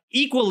about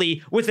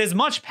equally, with as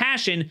much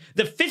passion,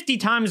 the 50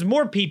 times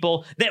more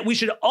people that we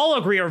should all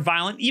agree are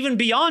violent, even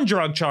beyond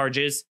drug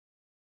charges.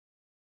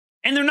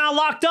 And they're not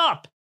locked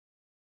up.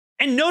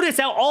 And notice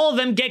how all of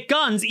them get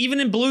guns, even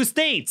in blue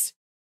states.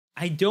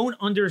 I don't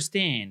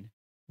understand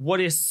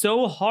what is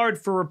so hard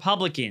for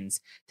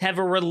Republicans to have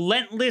a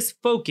relentless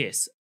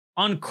focus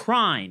on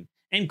crime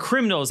and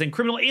criminals and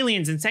criminal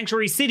aliens in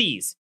sanctuary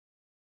cities.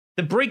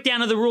 The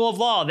breakdown of the rule of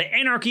law, the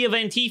anarchy of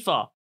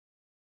Antifa.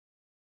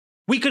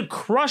 We could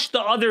crush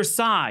the other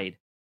side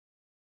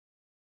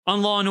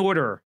on law and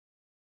order,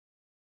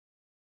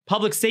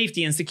 public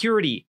safety and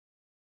security,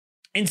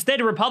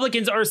 Instead,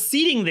 Republicans are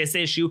ceding this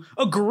issue,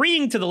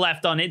 agreeing to the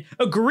left on it,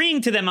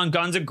 agreeing to them on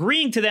guns,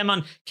 agreeing to them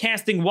on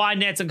casting wide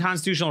nets on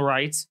constitutional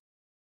rights.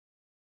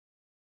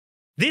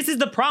 This is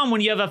the problem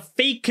when you have a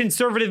fake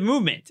conservative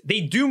movement. They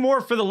do more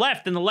for the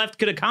left than the left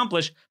could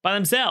accomplish by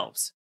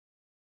themselves.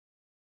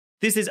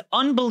 This is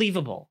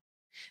unbelievable.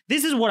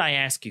 This is what I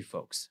ask you,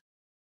 folks.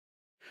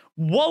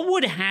 What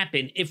would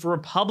happen if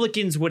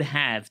Republicans would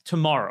have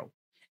tomorrow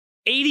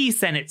 80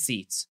 Senate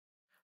seats,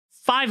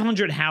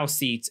 500 House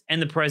seats,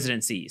 and the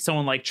presidency?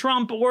 Someone like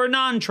Trump or a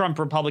non-Trump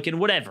Republican,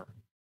 whatever.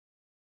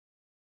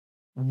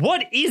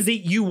 What is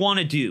it you want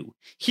to do?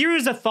 Here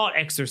is a thought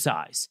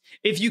exercise.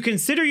 If you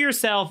consider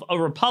yourself a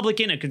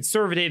Republican, a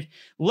conservative,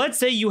 let's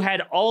say you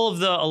had all of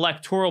the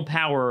electoral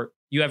power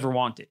you ever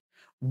wanted.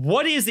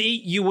 What is it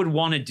you would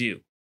want to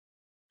do?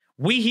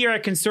 We here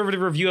at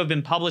Conservative Review have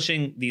been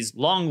publishing these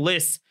long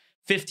lists,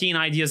 15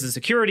 ideas in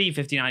security,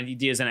 15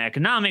 ideas in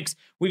economics.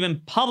 We've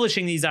been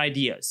publishing these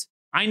ideas.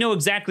 I know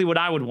exactly what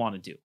I would want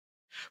to do.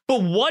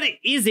 But what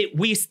is it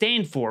we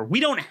stand for? We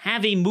don't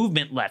have a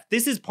movement left.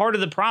 This is part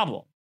of the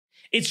problem.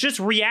 It's just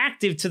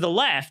reactive to the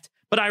left,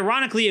 but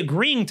ironically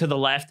agreeing to the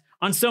left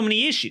on so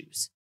many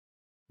issues.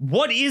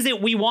 What is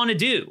it we want to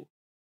do?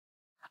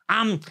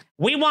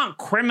 We want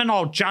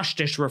criminal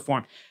justice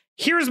reform.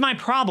 Here's my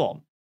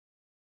problem.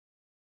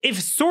 If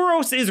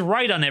Soros is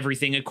right on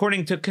everything,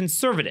 according to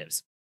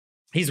conservatives,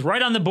 he's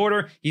right on the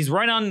border, he's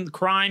right on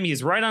crime,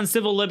 he's right on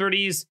civil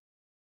liberties,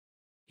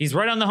 he's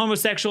right on the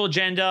homosexual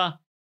agenda,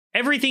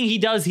 everything he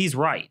does, he's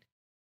right.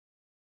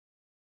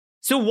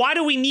 So why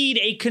do we need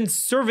a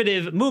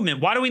conservative movement?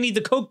 Why do we need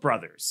the Koch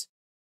brothers?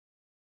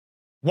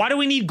 Why do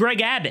we need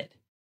Greg Abbott?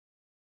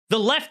 The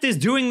left is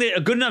doing a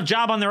good enough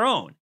job on their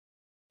own.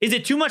 Is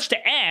it too much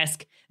to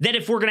ask that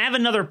if we're going to have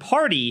another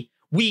party,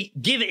 we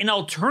give an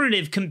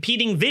alternative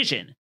competing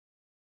vision?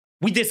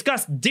 We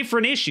discuss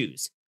different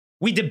issues.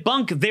 We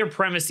debunk their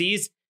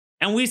premises,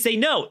 and we say,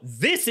 no,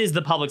 this is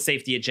the public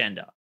safety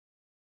agenda.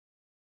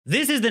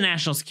 This is the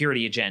national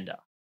security agenda.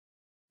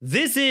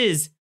 This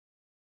is,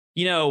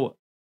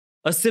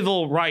 a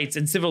civil rights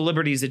and civil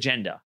liberties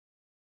agenda.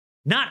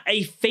 Not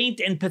a faint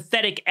and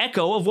pathetic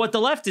echo of what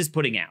the left is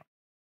putting out.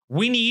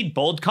 We need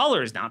bold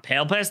colors, not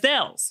pale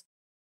pastels.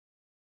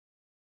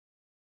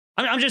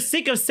 I'm just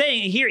sick of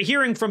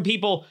hearing from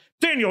people,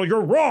 Daniel,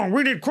 you're wrong.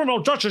 We need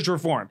criminal justice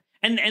reform.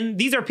 And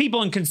these are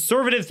people in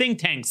conservative think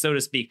tanks, so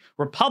to speak,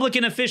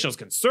 Republican officials,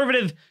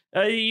 conservative,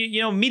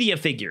 media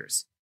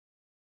figures.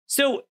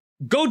 So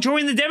go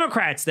join the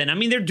Democrats then. I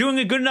mean, they're doing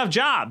a good enough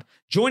job.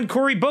 Join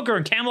Cory Booker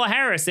and Kamala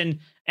Harris and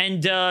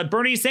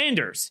Bernie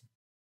Sanders.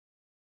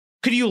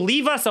 Could you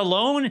leave us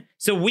alone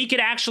so we could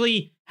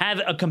actually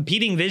have a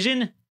competing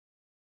vision?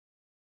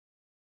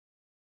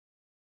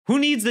 Who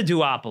needs the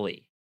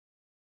duopoly?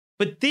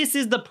 But this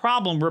is the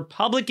problem.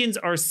 Republicans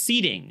are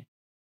ceding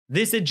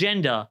this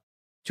agenda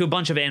to a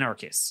bunch of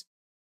anarchists.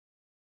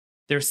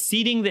 They're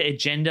ceding the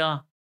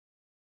agenda,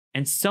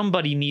 and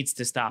somebody needs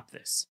to stop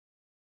this.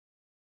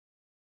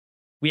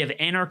 We have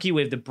anarchy,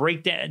 we have the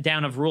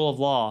breakdown of rule of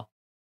law,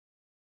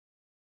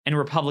 and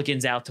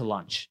Republicans out to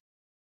lunch.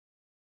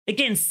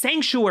 Again,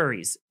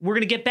 sanctuaries. We're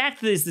going to get back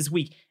to this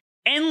week.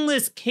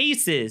 Endless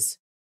cases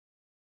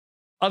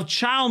of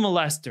child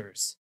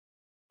molesters,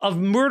 of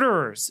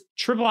murderers,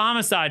 triple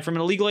homicide from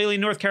an illegal alien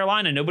in North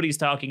Carolina nobody's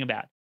talking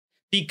about.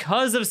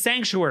 Because of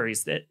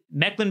sanctuaries that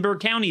Mecklenburg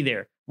County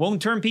there won't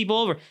turn people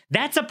over.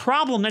 That's a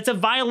problem. That's a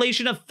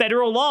violation of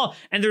federal law.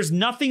 And there's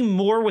nothing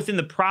more within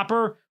the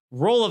proper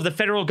role of the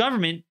federal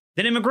government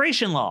than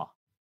immigration law.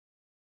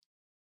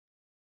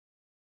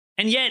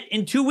 And yet,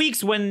 in 2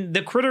 weeks, when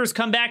the critters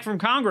come back from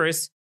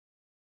Congress,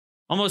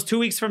 almost 2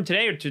 weeks from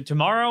today or to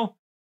tomorrow,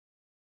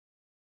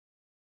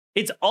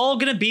 it's all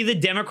going to be the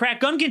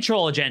Democrat gun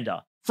control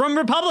agenda from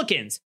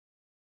Republicans.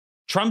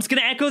 Trump's going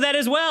to echo that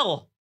as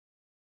well.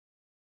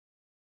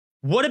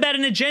 What about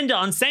an agenda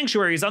on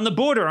sanctuaries, on the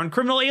border, on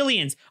criminal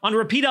aliens, on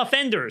repeat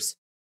offenders,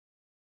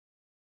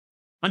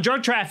 on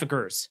drug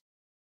traffickers?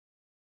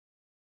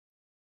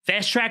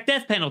 Fast-track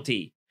death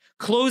penalty,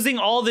 closing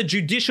all the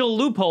judicial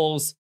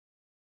loopholes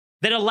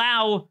that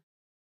allow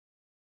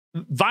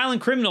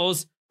violent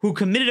criminals who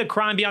committed a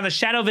crime beyond the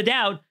shadow of a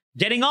doubt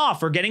getting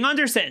off or getting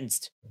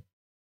under-sentenced.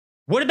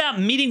 What about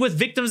meeting with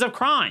victims of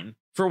crime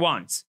for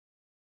once?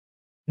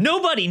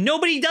 Nobody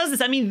does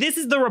this. I mean, this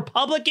is the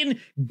Republican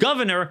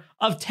governor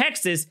of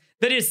Texas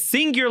that is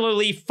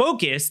singularly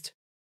focused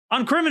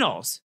on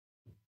criminals.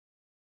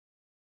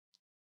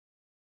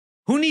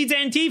 Who needs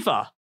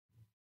Antifa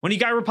when you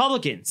got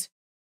Republicans?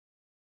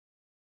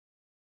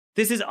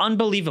 This is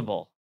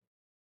unbelievable.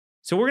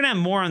 So we're going to have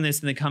more on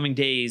this in the coming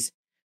days.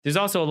 There's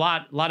also a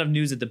lot of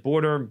news at the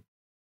border.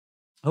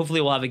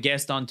 Hopefully we'll have a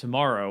guest on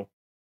tomorrow.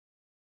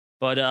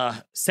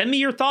 But send me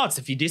your thoughts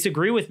if you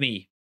disagree with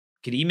me.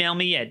 You can email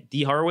me at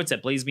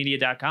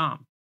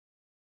dhorowitz@blazemedia.com.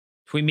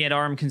 Tweet me at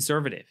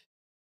rmconservative.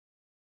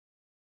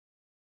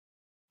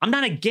 I'm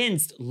not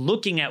against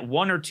looking at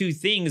one or two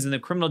things in the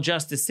criminal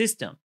justice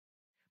system,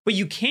 But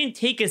you can't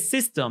take a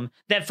system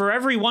that for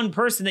every one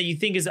person that you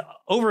think is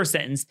over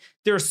sentenced,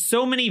 there are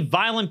so many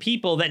violent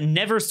people that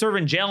never serve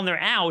in jail and they're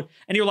out.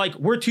 And you're like,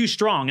 we're too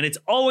strong. And it's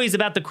always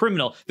about the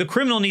criminal. The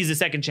criminal needs a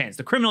second chance.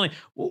 The criminal.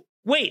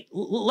 Wait,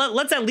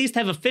 let's at least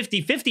have a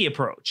 50-50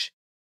 approach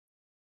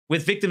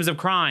with victims of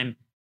crime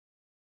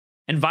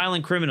and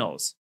violent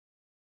criminals.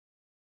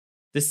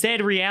 The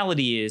sad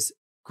reality is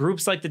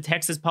groups like the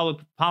Texas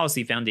Public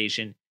Policy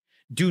Foundation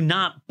do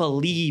not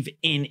believe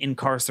in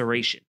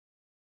incarceration.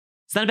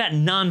 It's not about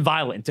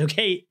nonviolent,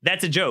 okay?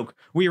 That's a joke.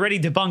 We already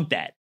debunked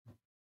that.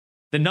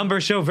 The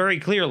numbers show very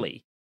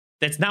clearly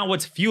that's not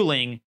what's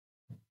fueling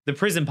the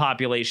prison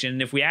population.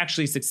 And if we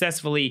actually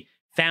successfully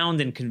found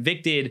and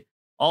convicted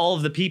all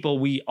of the people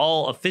we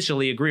all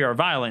officially agree are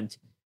violent,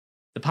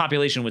 the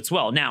population would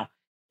swell. Now,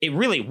 it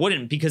really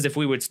wouldn't, because if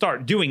we would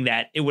start doing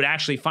that, it would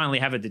actually finally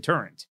have a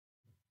deterrent.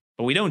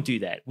 But we don't do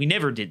that. We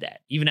never did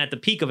that, even at the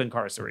peak of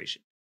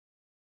incarceration.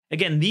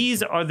 Again,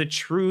 these are the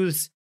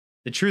truths,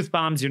 the truth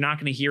bombs you're not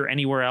going to hear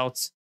anywhere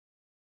else.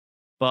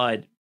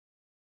 But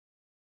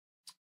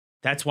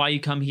that's why you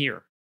come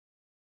here.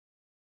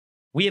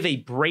 We have a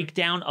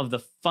breakdown of the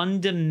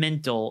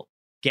fundamental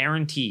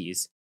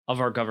guarantees of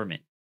our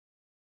government.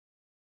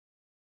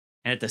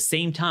 And at the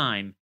same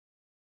time,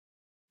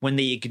 when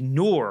they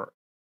ignore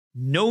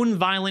known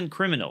violent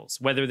criminals,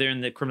 whether they're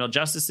in the criminal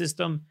justice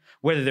system,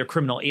 whether they're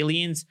criminal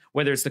aliens,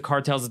 whether it's the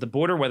cartels at the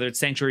border, whether it's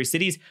sanctuary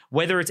cities,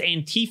 whether it's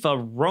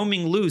Antifa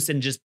roaming loose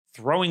and just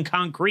throwing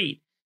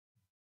concrete.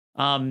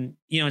 In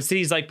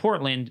cities like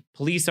Portland,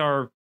 police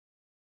are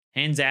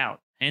hands out,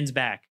 hands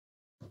back.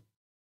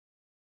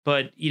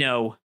 But,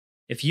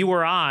 if you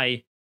or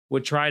I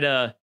would try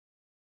to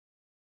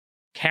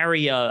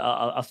carry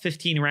a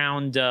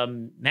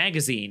 15-round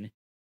magazine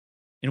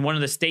in one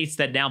of the states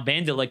that now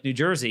banned it, like New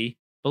Jersey,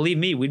 believe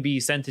me, we'd be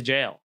sent to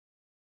jail.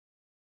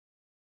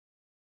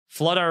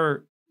 Flood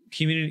our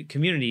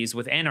communities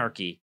with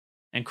anarchy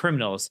and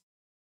criminals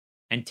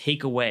and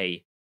take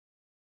away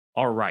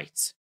our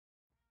rights.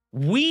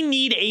 We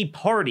need a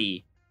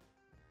party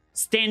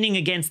standing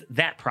against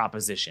that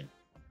proposition,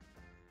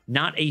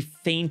 not a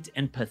faint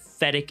and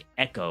pathetic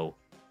echo,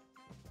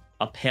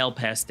 a pale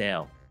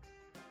pastel.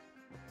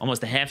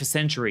 Almost a half a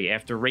century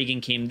after Reagan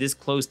came this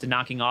close to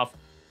knocking off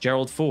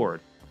Gerald Ford,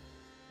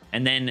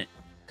 and then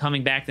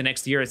coming back the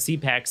next year at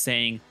CPAC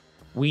saying,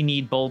 we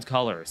need bold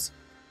colors.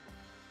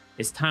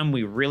 It's time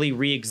we really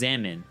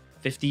re-examine,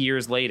 50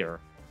 years later,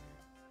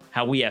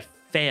 how we have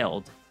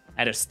failed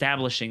at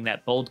establishing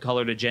that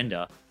bold-colored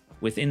agenda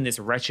within this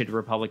wretched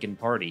Republican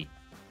Party,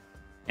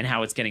 and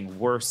how it's getting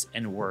worse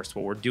and worse.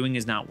 What we're doing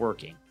is not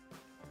working.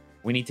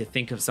 We need to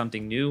think of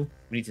something new.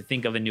 We need to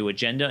think of a new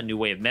agenda, a new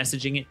way of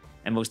messaging it,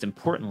 and most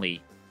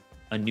importantly,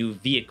 a new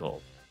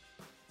vehicle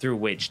through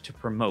which to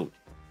promote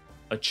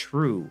a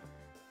true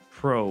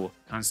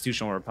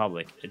pro-constitutional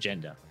republic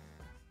agenda.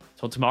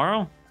 Till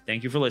tomorrow,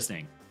 thank you for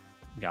listening.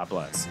 God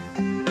bless.